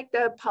really like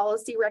the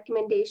policy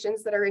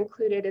recommendations that are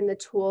included in the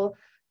tool,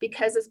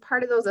 because as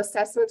part of those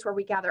assessments where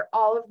we gather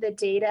all of the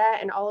data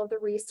and all of the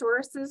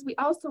resources, we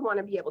also want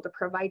to be able to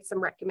provide some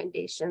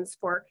recommendations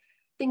for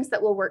things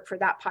that will work for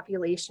that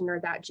population or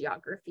that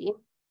geography.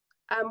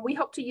 We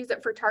hope to use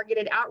it for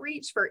targeted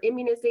outreach, for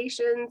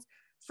immunizations,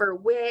 for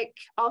WIC,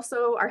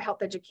 also our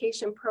health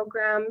education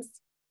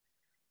programs.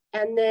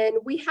 And then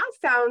we have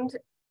found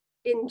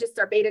in just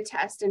our beta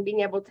test and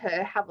being able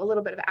to have a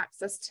little bit of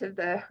access to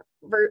the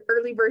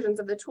early versions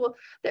of the tool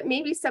that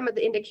maybe some of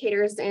the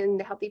indicators in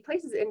the Healthy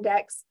Places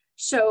Index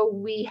show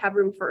we have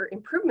room for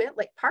improvement,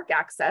 like park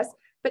access.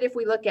 But if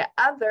we look at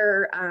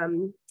other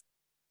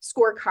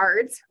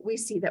scorecards, we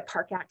see that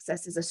park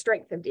access is a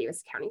strength of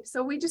Davis County.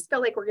 So we just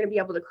feel like we're going to be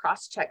able to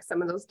cross-check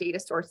some of those data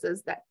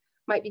sources that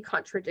might be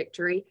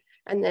contradictory.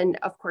 And then,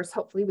 of course,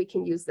 hopefully we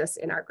can use this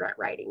in our grant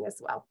writing as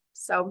well.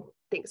 So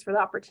thanks for the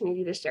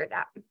opportunity to share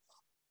that.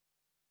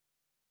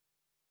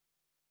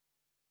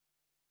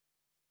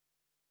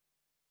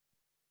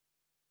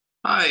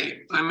 Hi,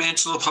 I'm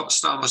Angelo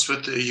Papastamas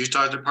with the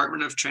Utah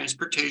Department of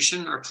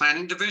Transportation, our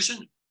Planning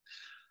Division.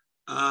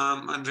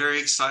 I'm very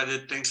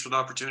excited. Thanks for the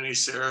opportunity,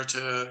 Sarah,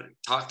 to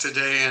talk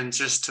today and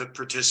just to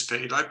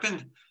participate. I've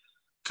been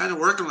kind of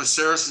working with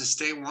Sarah since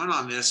day one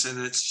on this, and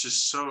it's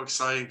just so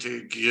exciting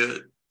to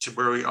get to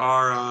where we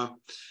are.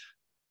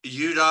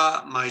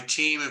 Utah, my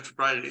team have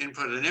provided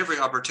input in every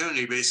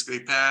opportunity,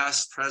 basically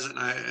past, present,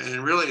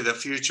 and really the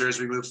future as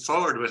we move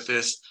forward with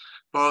this,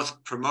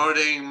 both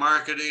promoting,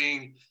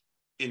 marketing,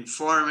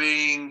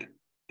 informing,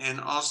 and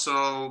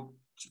also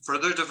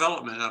further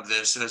development of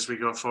this as we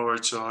go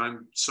forward. So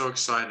I'm so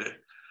excited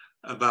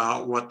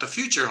about what the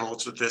future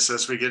holds with this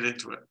as we get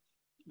into it.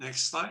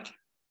 Next slide.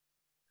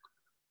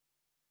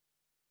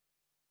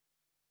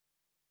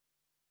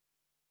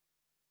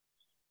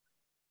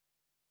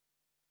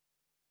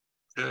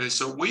 Okay,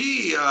 so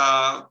we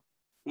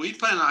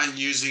plan on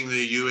using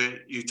the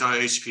Utah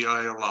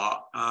HPI a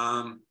lot.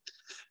 I'm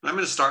going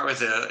to start with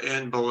the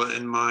end bullet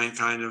in mind,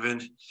 kind of,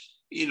 and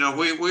you know,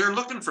 we're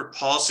looking for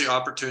policy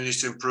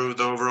opportunities to improve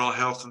the overall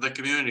health of the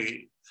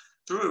community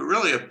through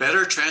really a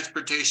better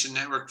transportation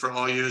network for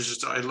all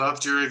users. I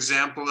loved your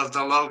example of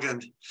the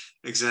Logan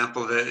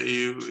example that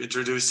you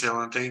introduced,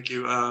 Helen. Thank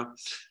you.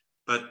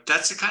 But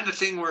that's the kind of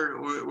thing we're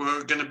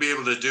going to be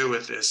able to do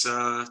with this.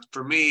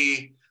 For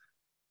me,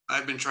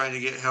 I've been trying to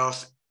get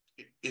health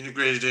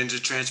integrated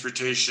into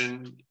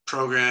transportation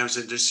programs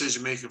and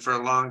decision-making for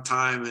a long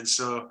time. And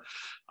so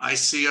I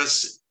see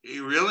us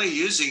really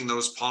using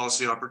those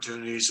policy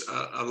opportunities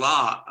a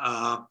lot.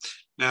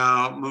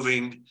 Now,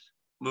 moving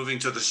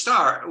to the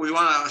start, we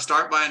want to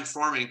start by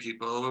informing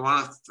people. We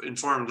want to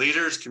inform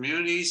leaders,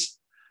 communities,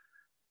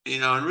 you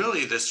know, and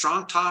really the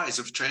strong ties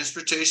of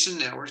transportation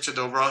network to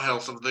the overall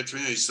health of the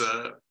communities.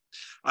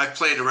 I've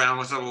played around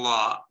with it a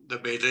lot, the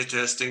beta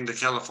testing, the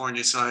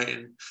California site,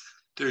 and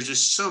there's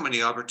just so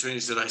many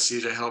opportunities that I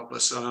see to help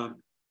us.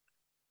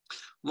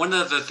 One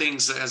of the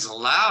things that has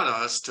allowed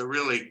us to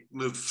really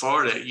move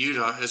forward at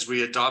Utah as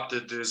we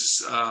adopted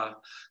this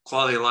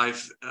quality of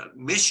life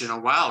mission a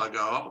while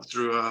ago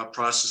through a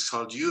process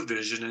called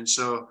UVision. And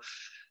so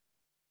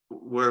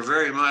we're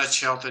very much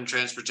health and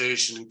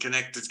transportation and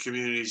connected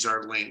communities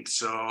are linked.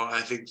 So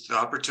I think the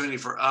opportunity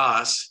for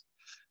us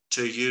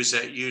to use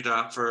at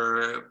Utah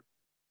for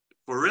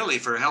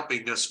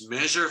helping us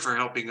measure, for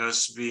helping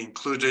us be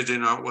included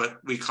in what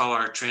we call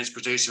our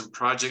transportation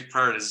project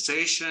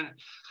prioritization.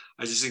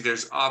 I just think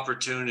there's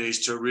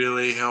opportunities to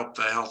really help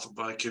the health of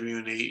my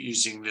community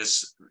using the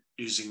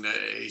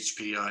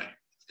HPI.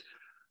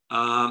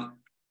 I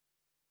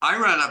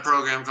run a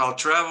program called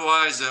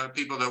TravelWise.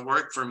 People that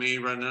work for me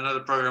run another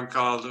program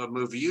called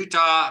Move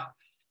Utah,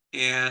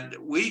 and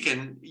we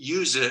can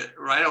use it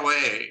right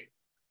away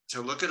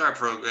to look at our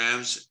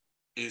programs,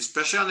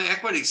 especially on the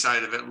equity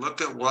side of it.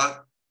 Look at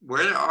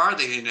where are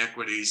the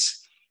inequities,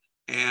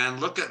 and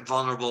look at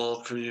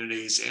vulnerable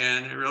communities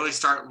and really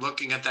start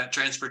looking at that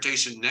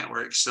transportation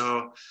network.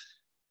 So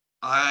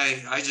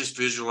I just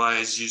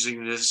visualize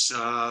using this.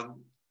 I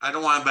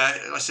don't want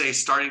to say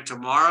starting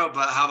tomorrow,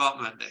 but how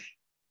about Monday?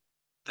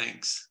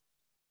 Thanks.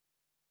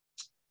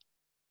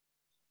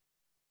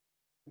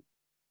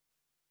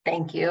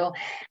 Thank you.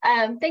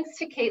 Thanks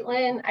to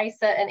Caitlin,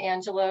 Isa, and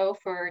Angelo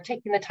for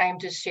taking the time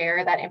to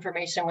share that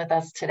information with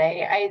us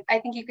today. I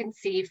think you can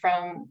see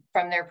from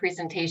their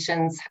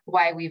presentations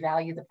why we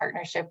value the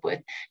partnership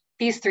with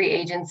these three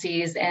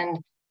agencies, and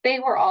they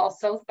were all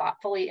so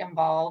thoughtfully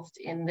involved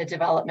in the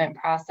development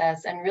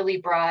process and really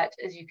brought,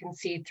 as you can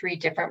see, three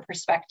different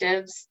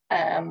perspectives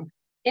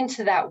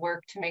into that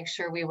work to make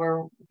sure we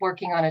were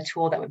working on a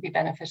tool that would be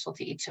beneficial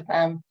to each of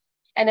them.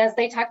 And as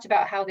they talked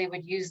about how they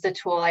would use the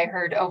tool, I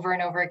heard over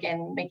and over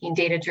again, making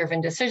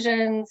data-driven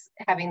decisions,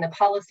 having the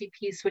policy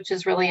piece, which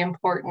is really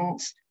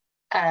important,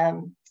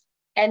 and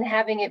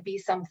having it be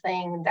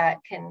something that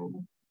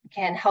can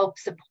help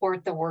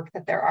support the work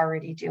that they're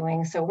already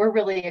doing. So we're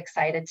really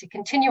excited to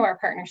continue our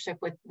partnership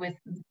with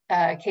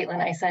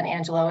Caitlin, Isa, and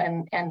Angelo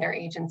and their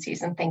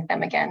agencies, and thank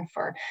them again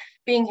for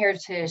being here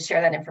to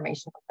share that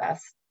information with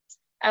us.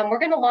 We're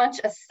going to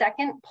launch a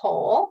second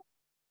poll.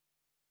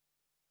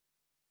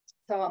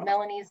 So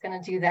Melanie's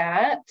going to do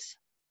that.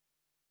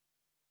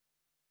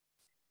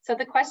 So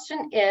the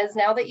question is,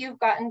 now that you've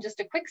gotten just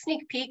a quick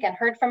sneak peek and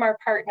heard from our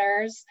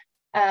partners,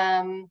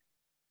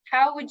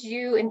 how would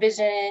you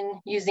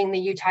envision using the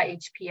Utah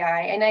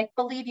HPI? And I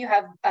believe you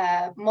have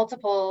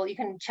you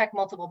can check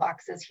multiple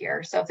boxes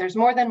here. So if there's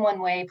more than one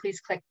way,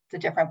 please click the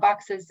different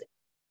boxes.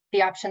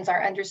 The options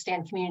are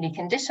understand community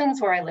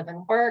conditions where I live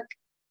and work,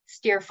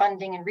 steer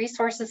funding and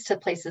resources to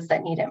places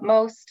that need it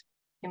most,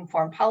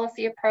 inform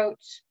policy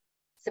approach,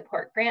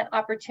 support grant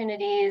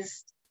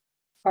opportunities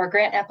or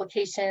grant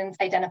applications,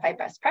 identify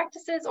best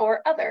practices,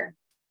 or other.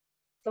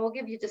 So we'll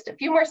give you just a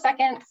few more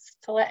seconds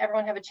to let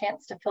everyone have a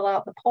chance to fill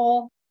out the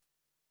poll.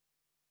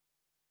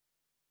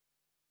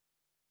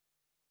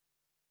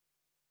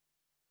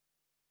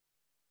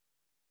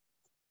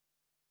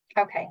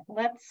 Okay,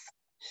 let's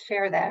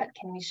share that.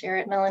 Can we share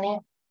it, Melanie?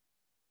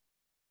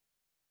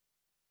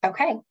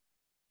 Okay.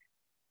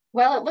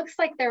 Well, it looks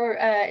like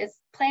there is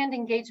planned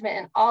engagement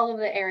in all of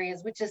the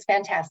areas, which is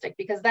fantastic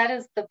because that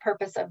is the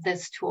purpose of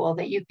this tool,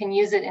 that you can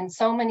use it in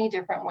so many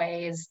different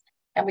ways.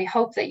 And we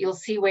hope that you'll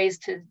see ways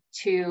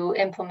to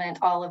implement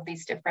all of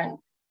these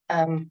different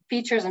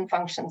features and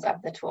functions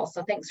of the tool.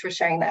 So thanks for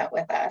sharing that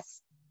with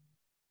us.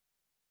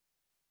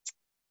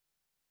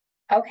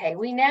 Okay,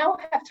 we now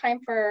have time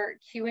for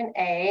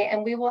Q&A,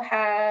 and we will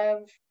have,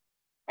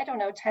 I don't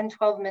know, 10,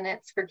 12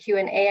 minutes for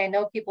Q&A. I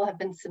know people have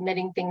been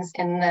submitting things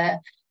in the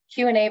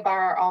Q&A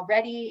bar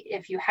already.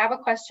 If you have a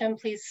question,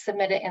 please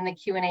submit it in the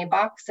Q&A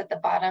box at the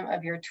bottom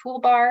of your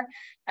toolbar.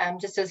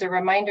 Just as a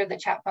reminder, the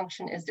chat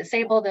function is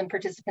disabled and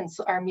participants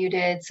are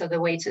muted, so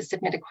the way to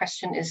submit a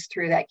question is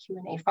through that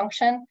Q&A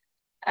function.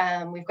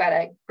 We've got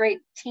a great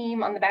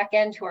team on the back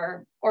end who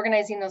are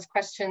organizing those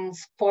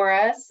questions for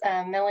us.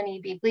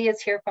 Melanie Beagley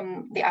is here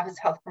from the Office of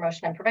Health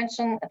Promotion and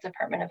Prevention at the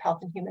Department of Health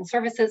and Human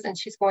Services, and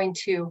she's going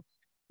to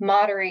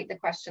moderate the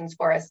questions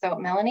for us. So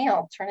Melanie,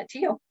 I'll turn it to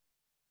you.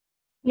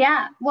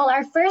 Yeah, well,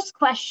 our first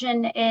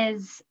question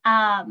is,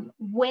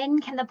 when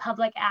can the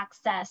public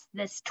access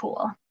this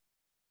tool?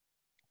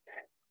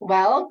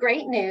 Well,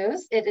 great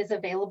news. It is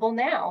available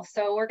now.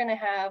 So we're going to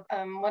have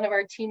one of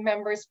our team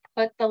members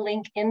put the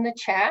link in the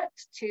chat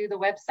to the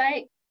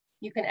website.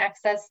 You can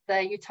access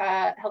the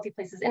Utah Healthy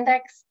Places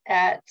Index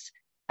at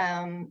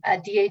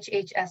a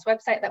DHHS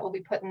website that will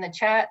be put in the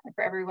chat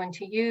for everyone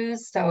to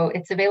use. So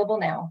it's available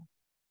now.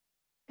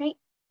 Great.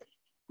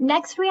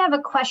 Next, we have a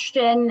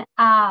question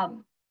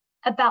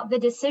about the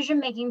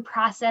decision-making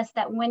process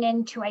that went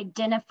into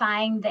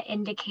identifying the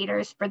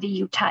indicators for the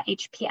Utah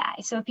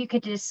HPI. So if you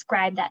could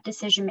describe that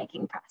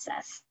decision-making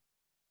process.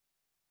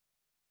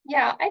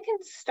 Yeah, I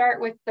can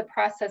start with the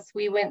process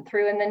we went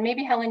through, and then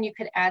maybe Helen, you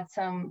could add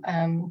some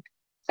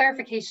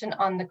clarification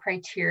on the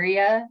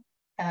criteria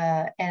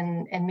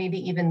and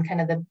maybe even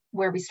kind of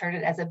where we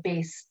started as a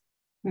base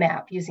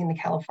map using the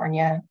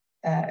California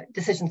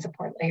decision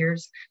support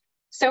layers.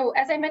 So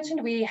as I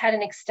mentioned, we had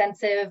an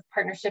extensive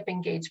partnership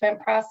engagement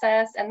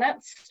process, and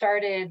that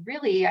started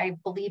really, I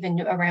believe,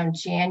 in around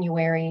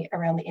January,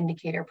 around the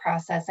indicator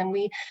process. And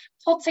we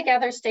pulled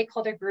together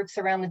stakeholder groups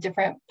around the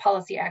different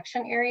policy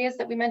action areas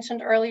that we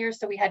mentioned earlier.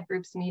 So we had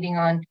groups meeting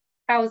on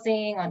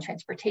housing, on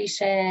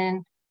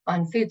transportation,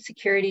 on food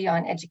security,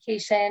 on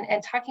education,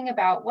 and talking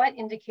about what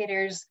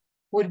indicators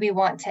would we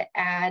want to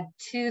add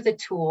to the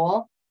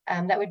tool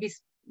that would be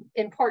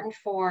important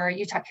for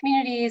Utah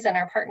communities and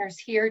our partners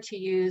here to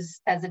use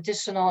as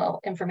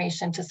additional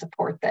information to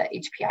support the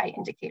HPI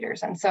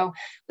indicators. And so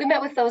we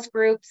met with those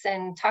groups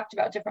and talked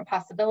about different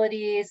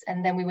possibilities.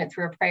 And then we went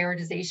through a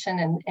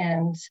prioritization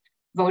and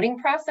voting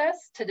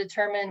process to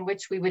determine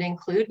which we would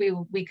include.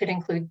 We could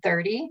include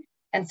 30.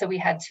 And so we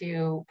had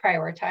to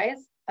prioritize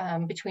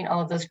between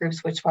all of those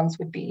groups, which ones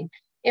would be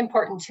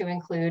important to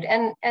include.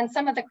 And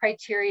some of the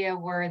criteria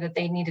were that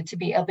they needed to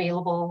be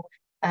available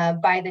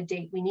by the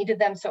date we needed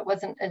them. So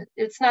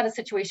it's not a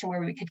situation where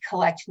we could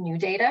collect new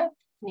data.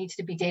 It needs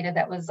to be data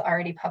that was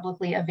already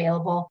publicly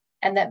available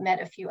and that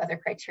met a few other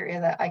criteria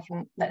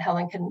that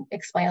Helen can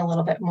explain a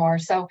little bit more.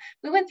 So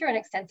we went through an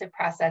extensive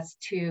process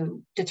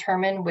to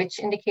determine which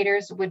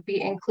indicators would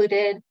be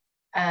included.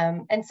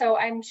 And so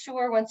I'm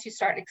sure once you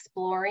start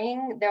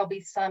exploring, there'll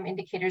be some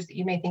indicators that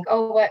you may think,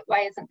 oh, why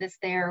isn't this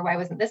there? Why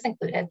wasn't this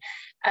included?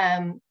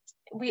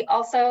 We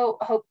also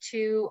hope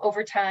to,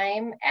 over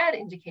time, add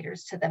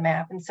indicators to the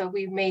map. And so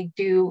we may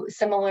do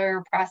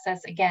similar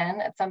process again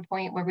at some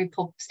point where we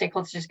pull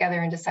stakeholders together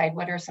and decide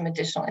what are some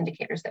additional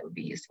indicators that would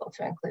be useful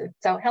to include.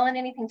 So Helen,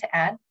 anything to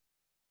add?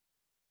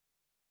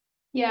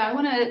 Yeah, I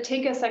want to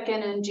take a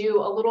second and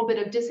do a little bit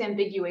of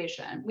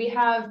disambiguation. We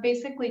have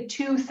basically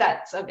two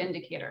sets of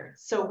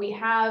indicators. So we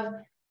have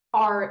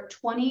our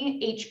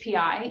 20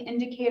 HPI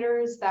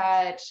indicators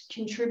that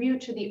contribute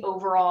to the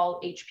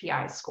overall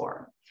HPI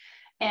score.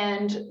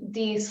 And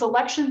the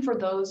selection for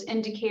those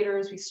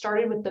indicators, we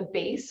started with the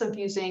base of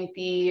using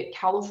the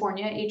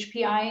California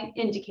HPI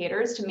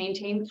indicators to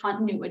maintain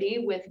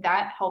continuity with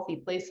that Healthy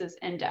Places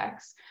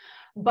Index.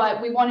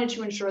 But we wanted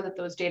to ensure that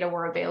those data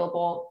were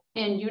available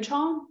in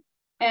Utah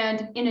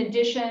And in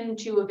addition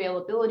to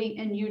availability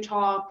in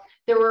Utah,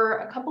 there were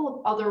a couple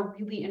of other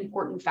really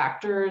important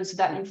factors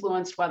that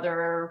influenced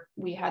whether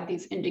we had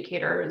these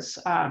indicators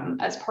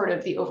as part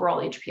of the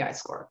overall HPI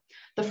score.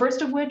 The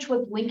first of which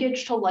was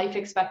linkage to life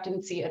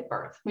expectancy at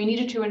birth. We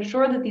needed to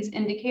ensure that these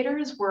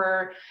indicators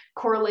were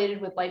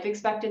correlated with life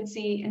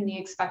expectancy in the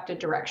expected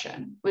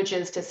direction, which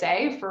is to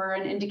say, for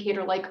an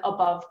indicator like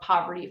above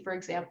poverty, for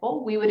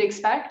example, we would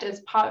expect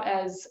as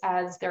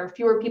there are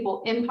fewer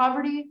people in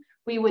poverty,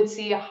 we would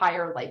see a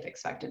higher life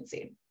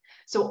expectancy.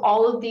 So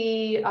all of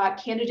the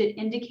candidate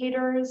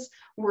indicators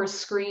were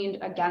screened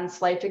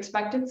against life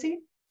expectancy.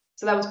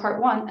 So that was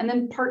part one. And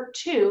then part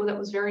two, that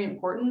was very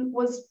important,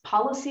 was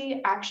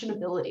policy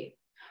actionability.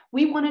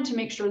 We wanted to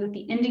make sure that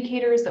the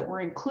indicators that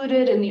were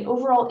included in the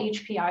overall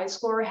HPI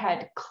score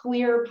had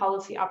clear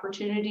policy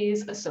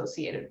opportunities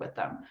associated with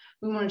them.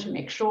 We wanted to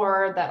make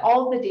sure that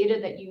all of the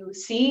data that you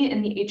see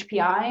in the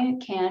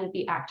HPI can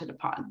be acted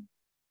upon.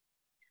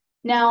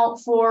 Now,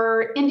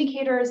 for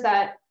indicators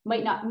that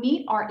might not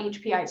meet our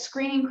HPI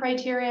screening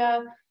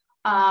criteria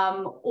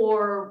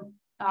or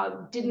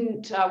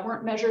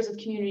weren't measures of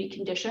community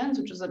conditions,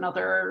 which is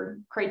another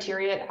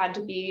criteria. It had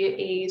to be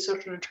a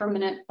social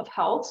determinant of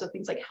health. So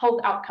things like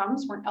health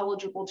outcomes weren't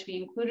eligible to be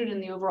included in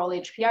the overall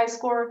HPI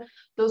score.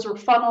 Those were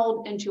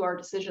funneled into our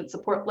decision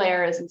support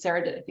layers. And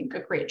Sarah did, I think, a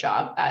great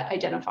job at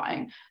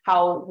identifying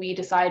how we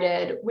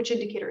decided which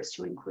indicators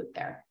to include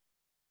there.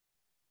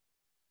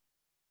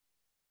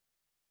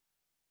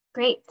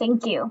 Great,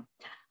 thank you.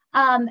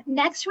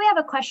 Next, we have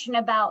a question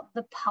about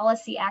the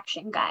policy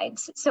action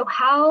guides. So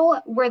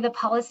how were the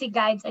policy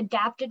guides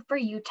adapted for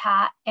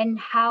Utah, and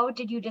how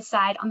did you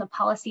decide on the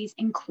policies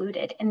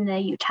included in the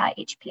Utah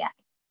HPI?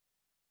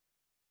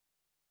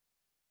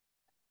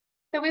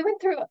 So we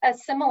went through a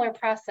similar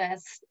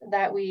process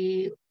that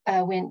we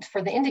went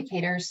for the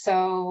indicators.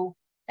 So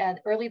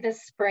early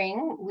this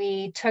spring,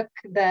 we took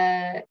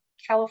the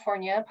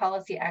California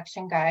policy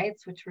action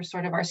guides, which were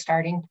sort of our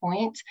starting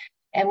point.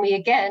 And we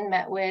again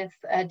met with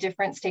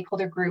different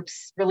stakeholder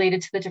groups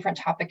related to the different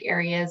topic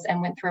areas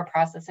and went through a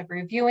process of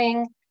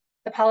reviewing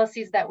the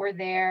policies that were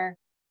there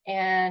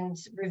and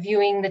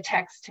reviewing the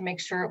text to make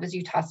sure it was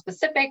Utah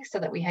specific, so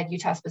that we had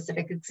Utah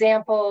specific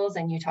examples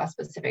and Utah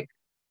specific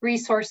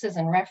resources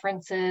and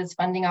references,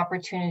 funding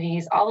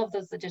opportunities, all of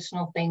those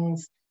additional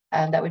things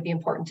that would be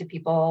important to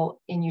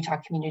people in Utah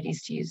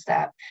communities to use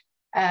that.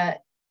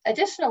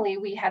 Additionally,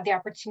 we had the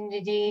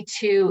opportunity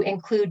to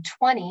include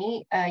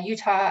 20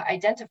 Utah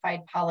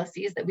identified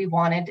policies that we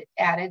wanted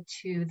added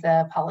to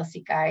the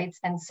policy guides.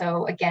 And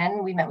so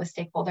again, we met with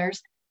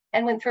stakeholders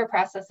and went through a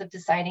process of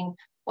deciding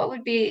what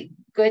would be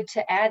good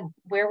to add.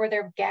 Where were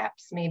there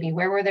gaps maybe?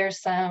 Where were there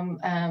some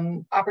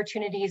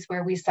opportunities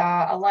where we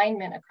saw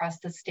alignment across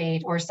the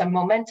state or some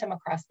momentum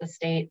across the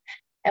state?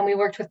 And we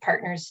worked with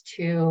partners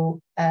to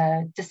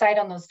decide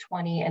on those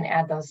 20 and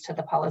add those to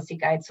the policy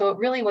guide. So it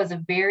really was a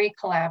very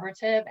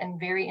collaborative and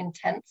very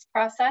intense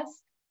process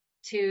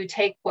to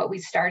take what we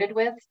started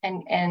with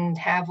and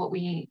have what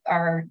we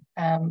are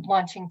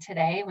launching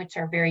today, which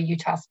are very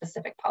Utah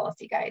specific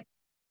policy guides.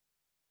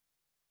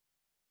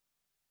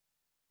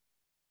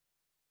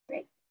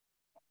 Great.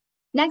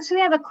 Next,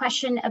 we have a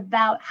question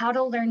about how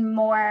to learn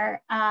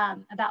more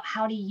about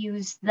how to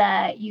use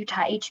the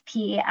Utah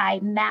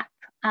HPI map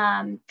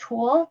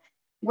tool,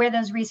 where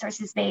those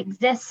resources may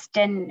exist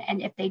and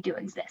if they do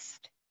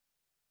exist.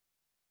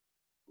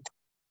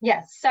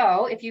 Yes,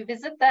 so if you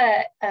visit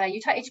the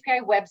Utah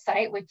HPI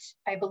website, which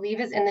I believe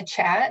is in the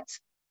chat,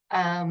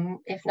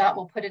 if not,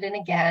 we'll put it in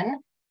again.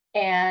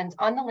 And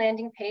on the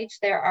landing page,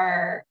 there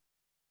are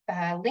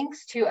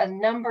links to a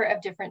number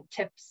of different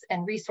tips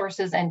and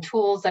resources and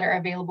tools that are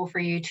available for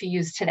you to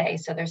use today.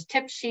 So there's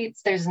tip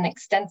sheets, there's an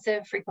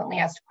extensive frequently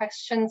asked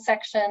questions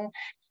section.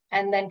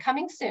 And then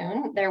coming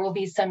soon, there will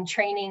be some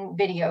training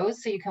videos.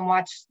 So you can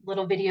watch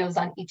little videos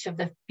on each of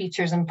the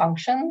features and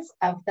functions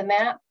of the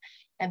map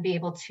and be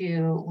able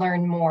to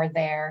learn more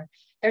there.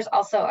 There's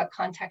also a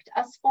contact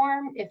us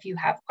form if you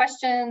have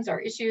questions or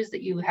issues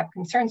that you have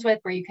concerns with,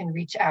 where you can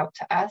reach out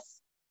to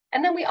us.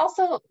 And then we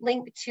also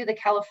link to the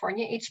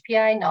California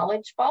HPI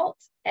Knowledge Vault.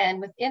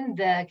 And within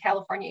the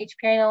California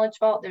HPI Knowledge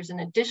Vault, there's an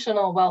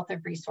additional wealth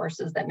of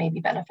resources that may be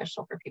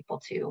beneficial for people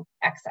to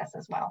access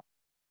as well.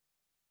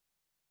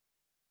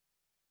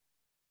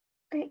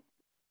 Great.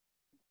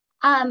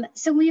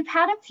 So we've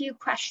had a few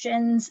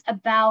questions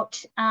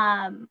about,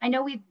 I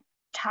know we've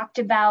talked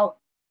about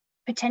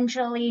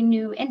potentially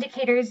new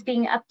indicators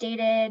being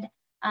updated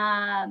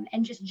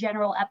and just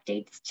general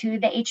updates to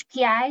the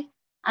HPI.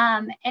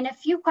 And a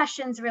few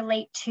questions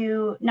relate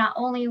to not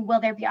only will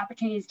there be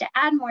opportunities to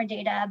add more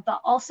data,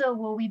 but also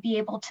will we be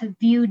able to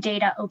view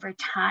data over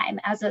time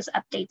as those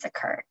updates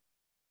occur?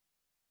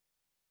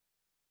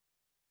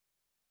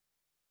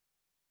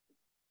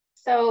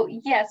 So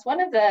yes, one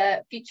of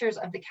the features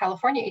of the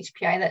California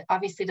HPI that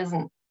obviously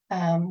doesn't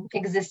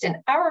exist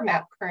in our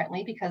map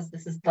currently, because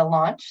this is the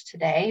launch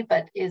today,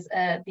 but is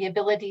the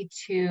ability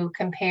to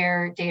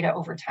compare data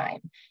over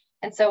time.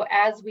 And so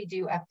as we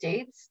do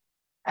updates,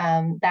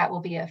 that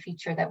will be a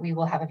feature that we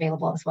will have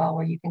available as well,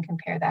 where you can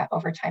compare that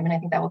over time. And I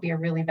think that will be a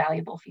really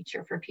valuable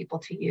feature for people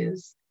to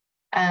use.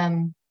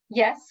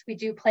 Yes, we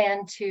do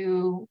plan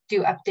to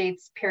do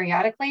updates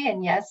periodically.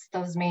 And yes,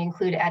 those may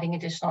include adding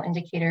additional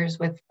indicators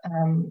with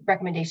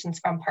recommendations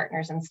from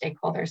partners and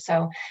stakeholders.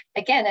 So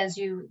again, as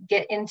you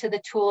get into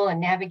the tool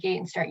and navigate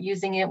and start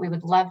using it, we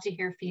would love to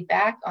hear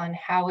feedback on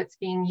how it's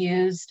being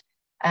used,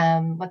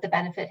 what the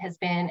benefit has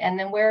been, and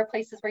then where are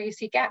places where you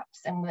see gaps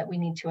and that we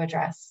need to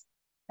address.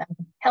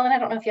 Helen, I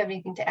don't know if you have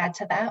anything to add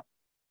to that.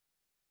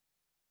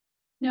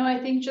 No,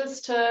 I think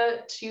just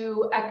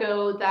to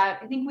echo that,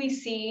 I think we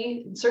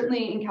see,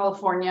 certainly in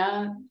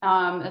California,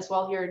 as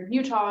well here in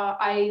Utah,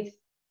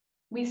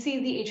 we see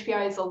the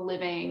HPI as a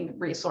living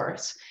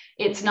resource.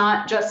 It's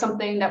not just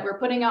something that we're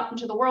putting out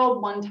into the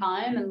world one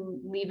time and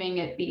leaving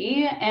it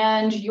be.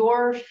 And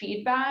your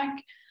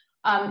feedback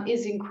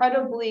is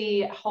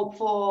incredibly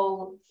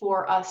helpful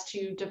for us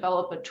to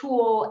develop a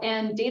tool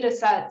and data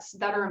sets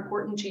that are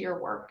important to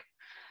your work.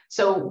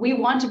 So we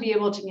want to be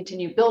able to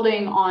continue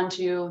building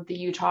onto the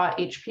Utah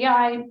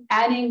HPI,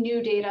 adding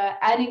new data,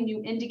 adding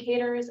new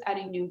indicators,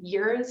 adding new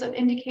years of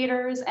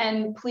indicators,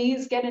 and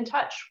please get in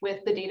touch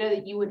with the data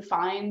that you would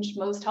find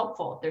most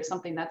helpful. If there's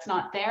something that's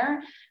not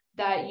there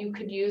that you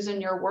could use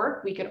in your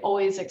work, we could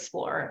always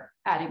explore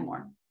adding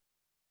more.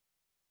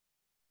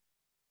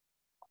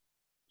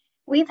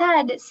 We've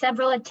had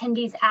several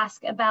attendees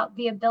ask about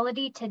the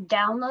ability to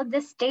download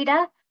this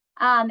data,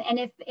 and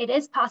if it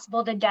is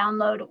possible to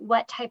download,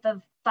 what type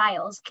of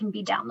files can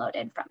be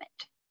downloaded from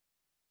it.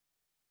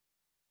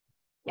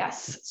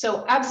 Yes,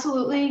 so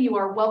absolutely, you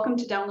are welcome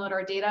to download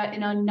our data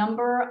in a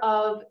number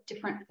of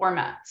different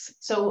formats.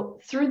 So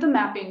through the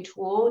mapping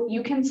tool,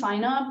 you can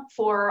sign up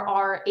for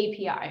our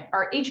API,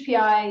 our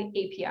HPI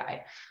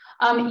API.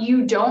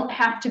 You don't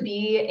have to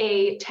be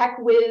a tech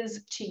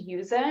whiz to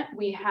use it.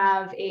 We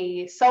have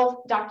a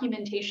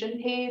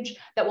self-documentation page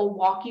that will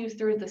walk you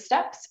through the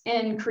steps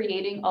in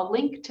creating a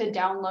link to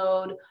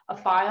download a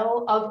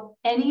file of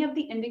any of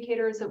the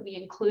indicators that we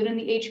include in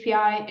the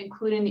HPI,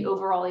 including the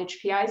overall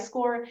HPI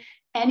score,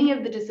 any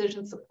of the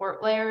decision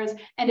support layers,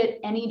 and at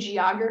any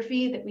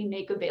geography that we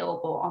make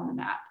available on the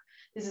map.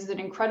 This is an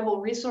incredible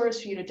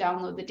resource for you to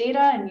download the data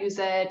and use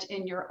it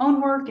in your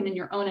own work and in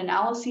your own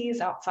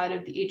analyses outside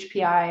of the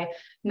HPI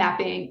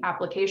mapping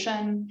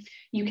application.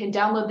 You can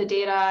download the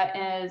data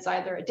as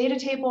either a data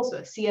table, so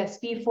a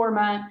CSV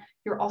format.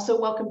 You're also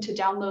welcome to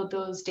download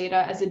those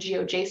data as a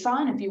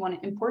GeoJSON if you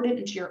want to import it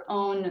into your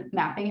own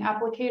mapping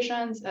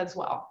applications as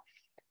well.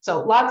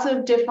 So lots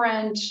of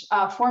different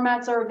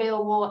formats are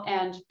available,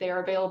 and they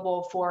are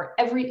available for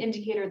every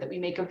indicator that we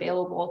make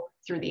available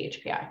through the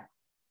HPI.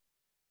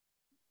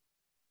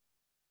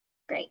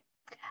 Great.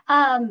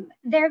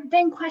 There have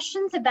been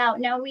questions about,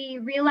 now we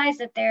realize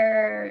that there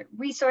are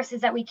resources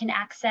that we can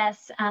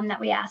access that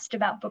we asked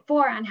about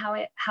before on how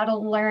to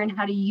learn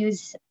how to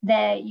use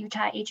the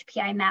Utah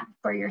HPI map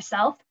for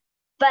yourself.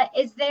 But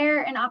is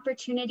there an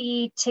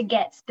opportunity to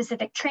get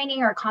specific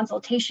training or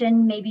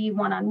consultation, maybe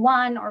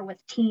one-on-one or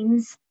with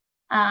teams,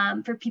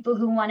 for people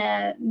who want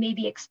to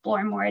maybe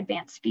explore more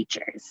advanced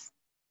features?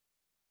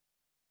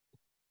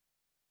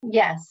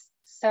 Yes.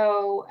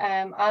 So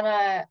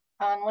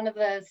on one of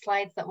the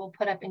slides that we'll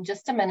put up in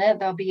just a minute,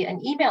 there'll be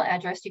an email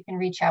address you can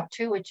reach out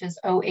to, which is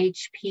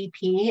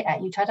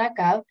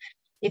ohpp@utah.gov.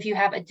 If you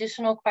have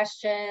additional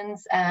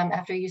questions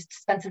after you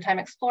spend some time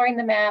exploring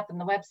the map and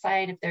the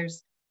website, if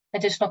there's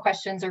additional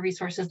questions or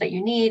resources that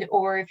you need,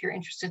 or if you're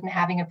interested in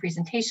having a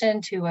presentation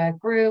to a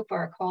group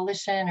or a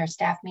coalition or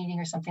staff meeting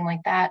or something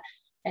like that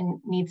and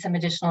need some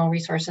additional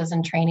resources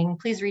and training,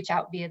 please reach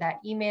out via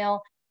that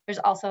email. There's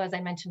also, as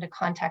I mentioned, a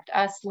contact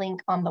us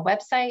link on the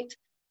website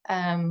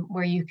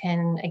where you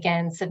can,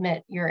 again,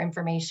 submit your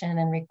information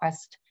and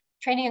request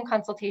training and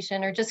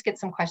consultation, or just get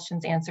some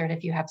questions answered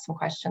if you have some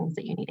questions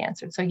that you need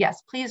answered. So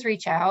yes, please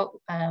reach out.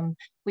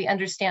 We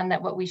understand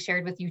that what we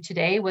shared with you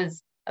today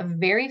was a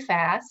very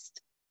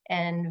fast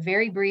and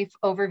very brief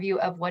overview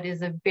of what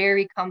is a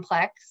very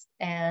complex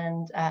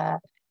and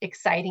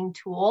exciting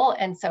tool.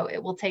 And so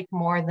it will take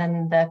more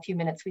than the few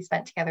minutes we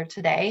spent together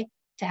today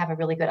to have a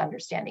really good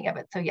understanding of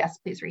it. So yes,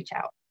 please reach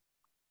out.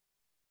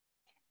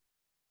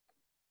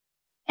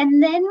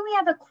 And then we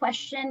have a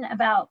question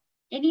about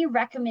any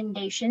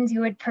recommendations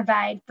you would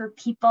provide for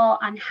people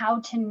on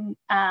how to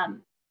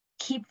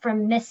keep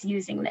from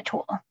misusing the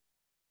tool.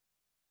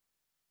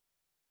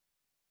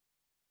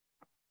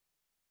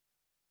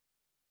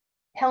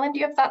 Helen, do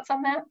you have thoughts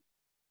on that?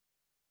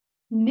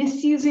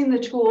 Misusing the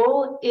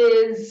tool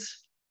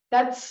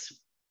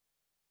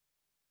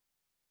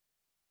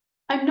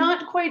I'm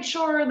not quite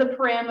sure the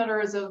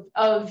parameters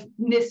of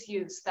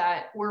misuse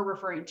that we're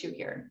referring to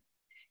here.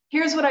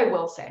 Here's what I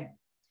will say.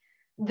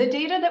 The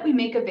data that we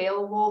make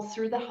available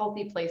through the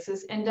Healthy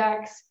Places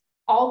Index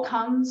all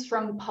comes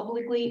from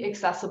publicly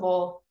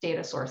accessible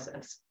data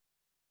sources.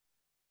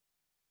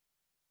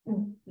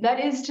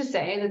 That is to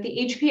say that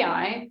the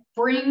HPI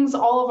brings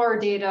all of our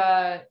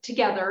data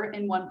together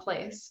in one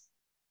place,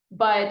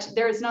 but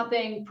there's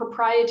nothing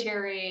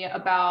proprietary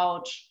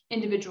about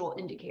individual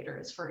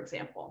indicators, for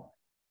example.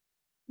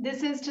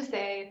 This is to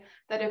say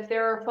that if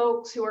there are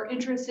folks who are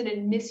interested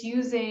in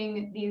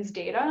misusing these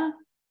data,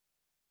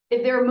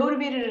 if they're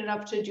motivated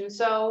enough to do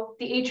so,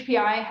 the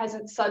HPI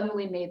hasn't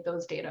suddenly made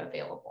those data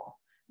available.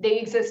 They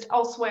exist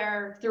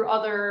elsewhere through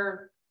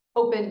other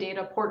open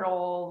data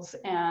portals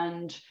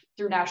and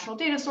through national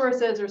data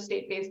sources or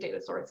state-based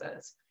data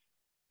sources.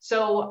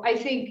 So I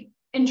think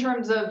in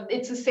terms of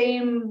it's the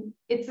same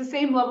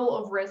level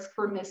of risk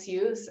for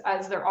misuse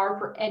as there are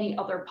for any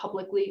other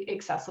publicly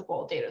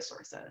accessible data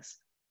sources.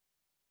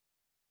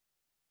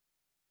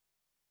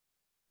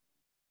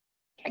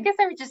 I guess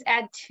I would just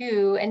add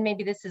too, and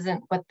maybe this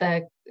isn't what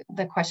the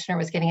questioner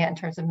was getting at in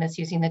terms of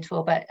misusing the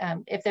tool, but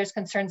if there's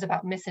concerns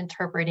about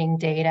misinterpreting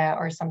data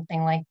or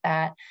something like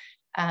that,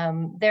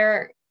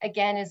 there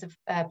again is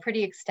a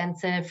pretty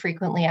extensive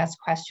frequently asked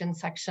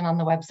questions section on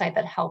the website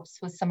that helps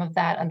with some of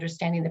that,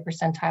 understanding the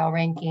percentile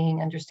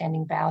ranking,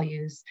 understanding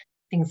values,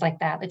 things like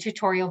that. The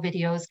tutorial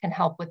videos can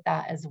help with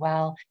that as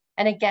well.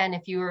 And again,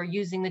 if you are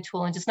using the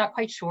tool and just not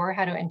quite sure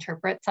how to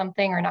interpret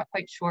something or not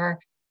quite sure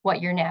what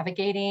you're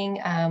navigating,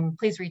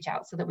 please reach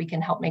out so that we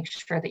can help make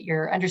sure that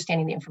you're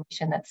understanding the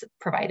information that's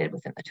provided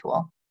within the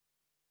tool.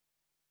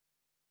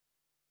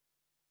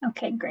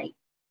 Okay, great.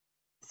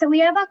 So we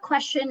have a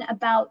question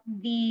about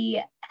the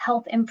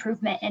Health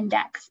Improvement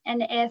Index,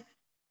 and if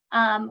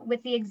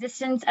with the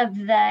existence of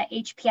the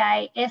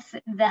HPI, if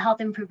the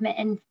Health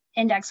Improvement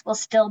Index will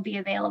still be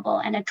available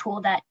and a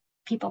tool that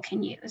people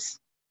can use.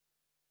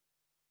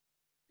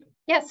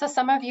 Yes, so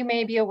some of you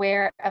may be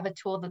aware of a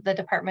tool that the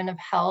Department of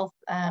Health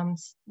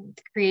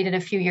created a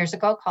few years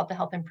ago called the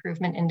Health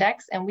Improvement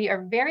Index. And we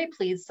are very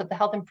pleased that the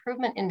Health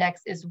Improvement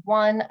Index is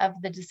one of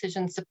the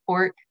decision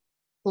support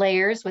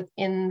layers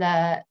within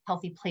the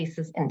Healthy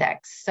Places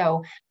Index.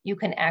 So you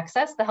can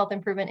access the Health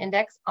Improvement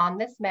Index on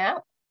this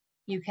map.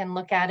 You can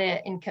look at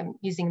it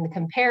using the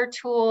compare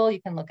tool.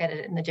 You can look at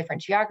it in the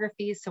different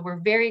geographies. So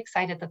we're very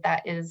excited that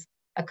that is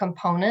a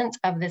component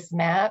of this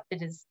map.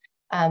 It is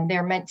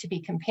they're meant to be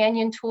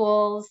companion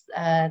tools.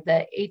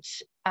 The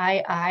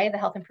HII, the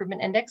Health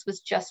Improvement Index,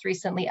 was just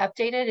recently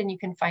updated, and you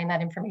can find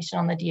that information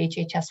on the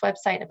DHHS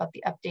website about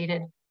the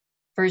updated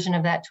version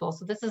of that tool.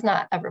 So this is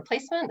not a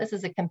replacement, this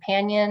is a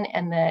companion,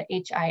 and the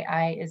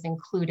HII is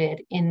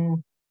included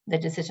in the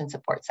decision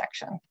support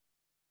section.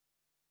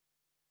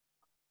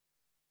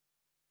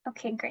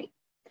 Okay, great.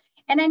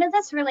 And I know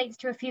this relates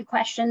to a few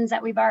questions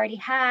that we've already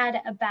had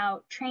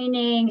about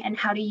training and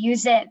how to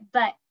use it,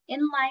 but in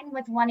line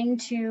with wanting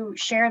to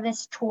share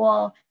this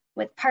tool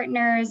with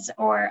partners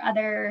or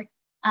other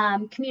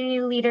community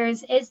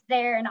leaders, is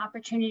there an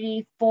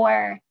opportunity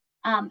for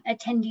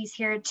attendees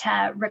here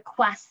to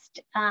request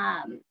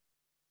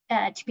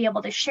to be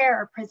able to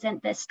share or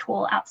present this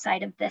tool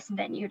outside of this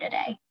venue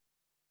today?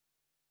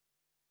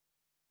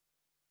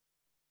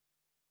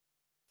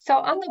 So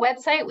on the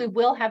website, we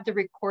will have the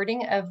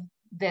recording of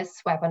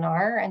this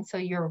webinar. And so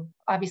you're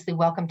obviously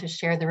welcome to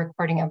share the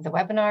recording of the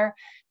webinar.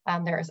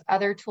 There's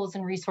other tools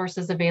and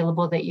resources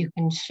available that you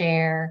can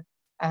share.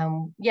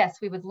 Yes,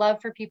 we would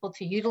love for people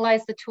to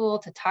utilize the tool,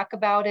 to talk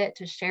about it,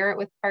 to share it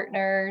with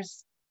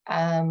partners,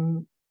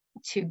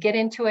 to get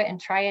into it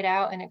and try it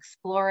out and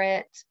explore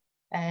it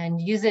and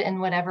use it in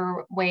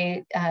whatever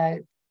way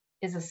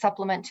is a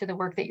supplement to the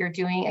work that you're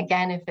doing.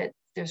 Again, if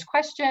there's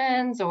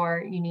questions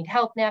or you need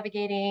help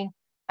navigating,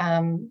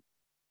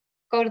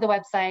 go to the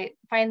website,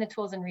 find the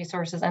tools and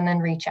resources, and then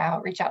reach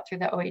out through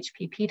the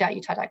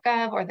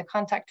ohpp.utah.gov or the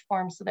contact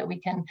form so that we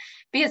can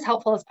be as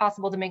helpful as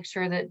possible to make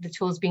sure that the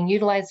tool is being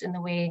utilized in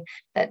the way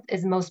that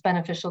is most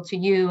beneficial to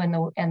you and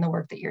the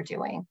work that you're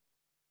doing.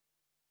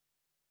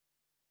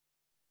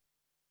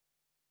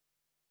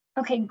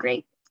 Okay,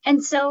 great.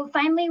 And so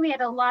finally, we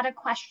had a lot of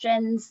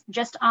questions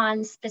just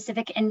on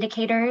specific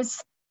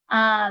indicators.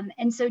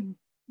 And so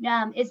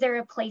is there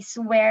a place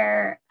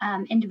where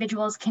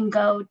individuals can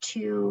go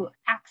to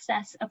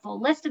access a full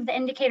list of the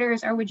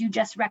indicators, or would you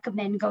just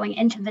recommend going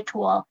into the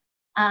tool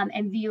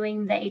and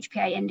viewing the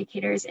HPI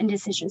indicators and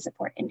decision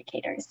support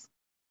indicators?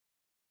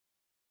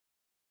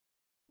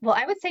 Well,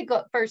 I would say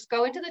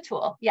go into the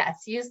tool.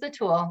 Yes, use the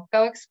tool,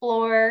 go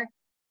explore,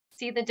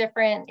 see the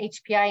different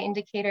HPI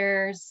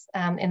indicators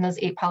in those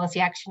 8 policy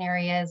action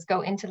areas,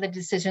 go into the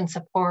decision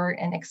support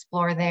and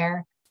explore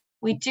there.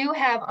 We do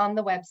have on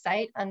the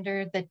website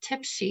under the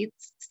tip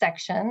sheets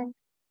section,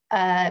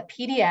 a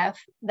PDF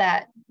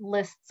that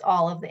lists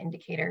all of the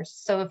indicators.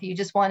 So if you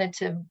just wanted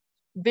to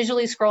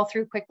visually scroll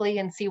through quickly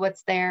and see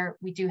what's there,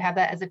 we do have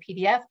that as a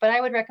PDF, but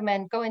I would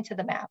recommend go into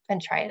the map and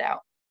try it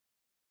out.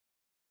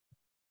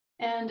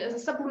 And as a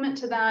supplement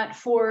to that,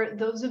 for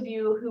those of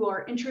you who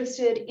are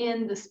interested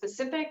in the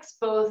specifics,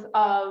 both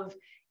of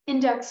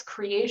index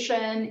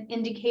creation,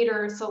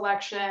 indicator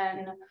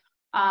selection,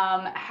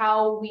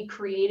 how we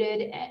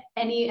created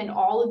any and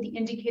all of the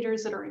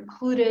indicators that are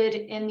included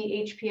in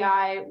the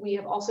HPI, we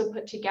have also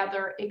put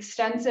together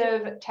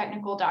extensive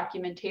technical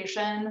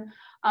documentation,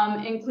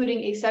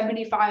 including a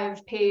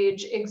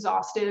 75-page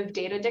exhaustive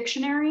data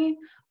dictionary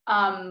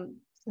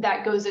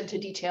that goes into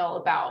detail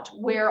about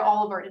where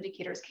all of our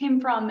indicators came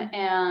from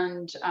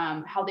and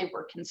how they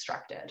were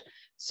constructed.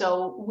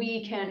 So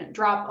we can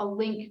drop a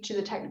link to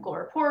the technical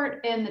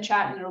report in the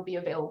chat and it'll be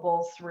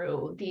available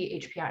through the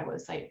HPI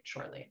website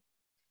shortly.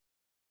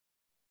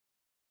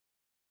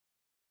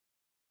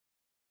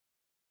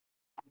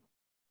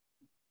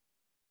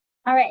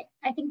 All right,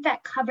 I think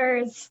that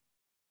covers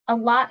a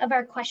lot of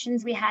our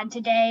questions we had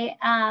today.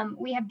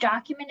 We have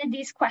documented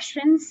these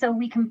questions so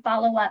we can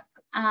follow up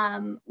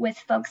with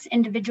folks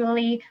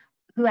individually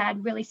who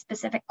had really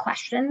specific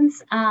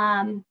questions.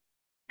 And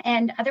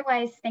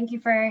otherwise, thank you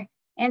for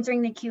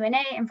answering the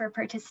Q&A and for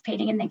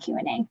participating in the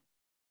Q&A.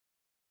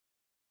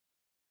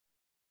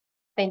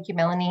 Thank you,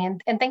 Melanie,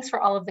 and thanks for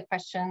all of the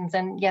questions.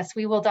 And yes,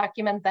 we will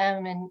document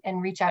them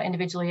and reach out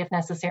individually if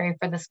necessary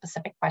for the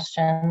specific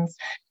questions.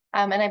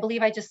 And I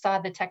believe I just saw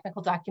the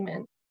technical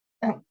document,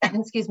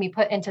 excuse me,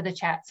 put into the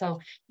chat,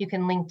 so you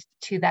can link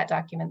to that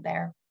document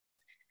there.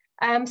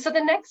 So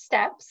the next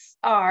steps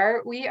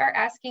are, we are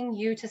asking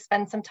you to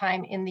spend some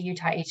time in the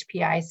Utah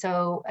HPI.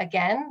 So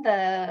again,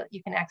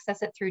 you can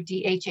access it through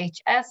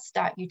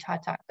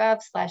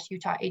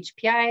dhhs.utah.gov/Utah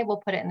HPI.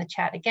 We'll put it in the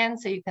chat again,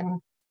 so you can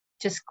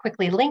just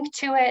quickly link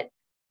to it.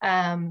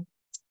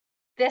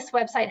 This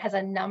website has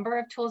a number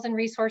of tools and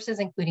resources,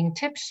 including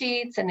tip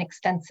sheets and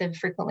extensive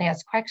frequently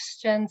asked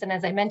questions. And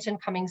as I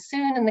mentioned, coming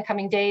soon in the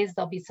coming days,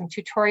 there'll be some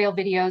tutorial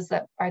videos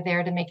that are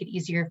there to make it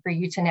easier for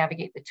you to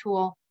navigate the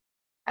tool.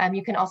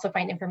 You can also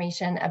find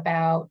information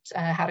about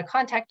how to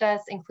contact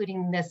us,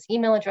 including this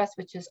email address,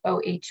 which is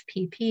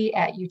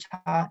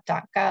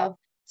ohpp@utah.gov.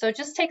 So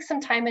just take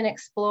some time and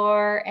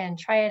explore and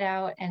try it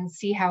out and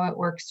see how it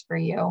works for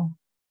you.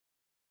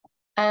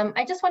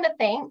 I just want to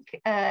thank,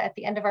 at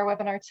the end of our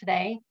webinar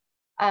today,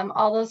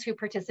 all those who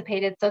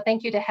participated. So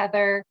thank you to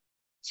Heather,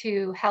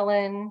 to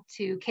Helen,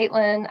 to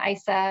Caitlin,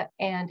 Isa,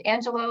 and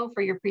Angelo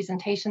for your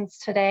presentations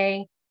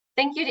today.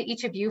 Thank you to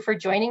each of you for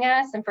joining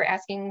us and for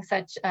asking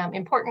such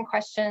important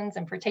questions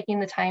and for taking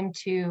the time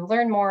to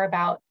learn more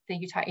about the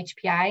Utah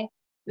HPI.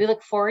 We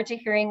look forward to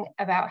hearing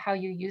about how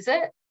you use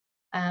it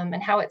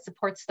and how it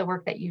supports the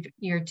work that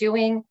you're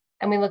doing.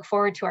 And we look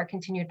forward to our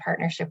continued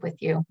partnership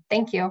with you.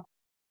 Thank you.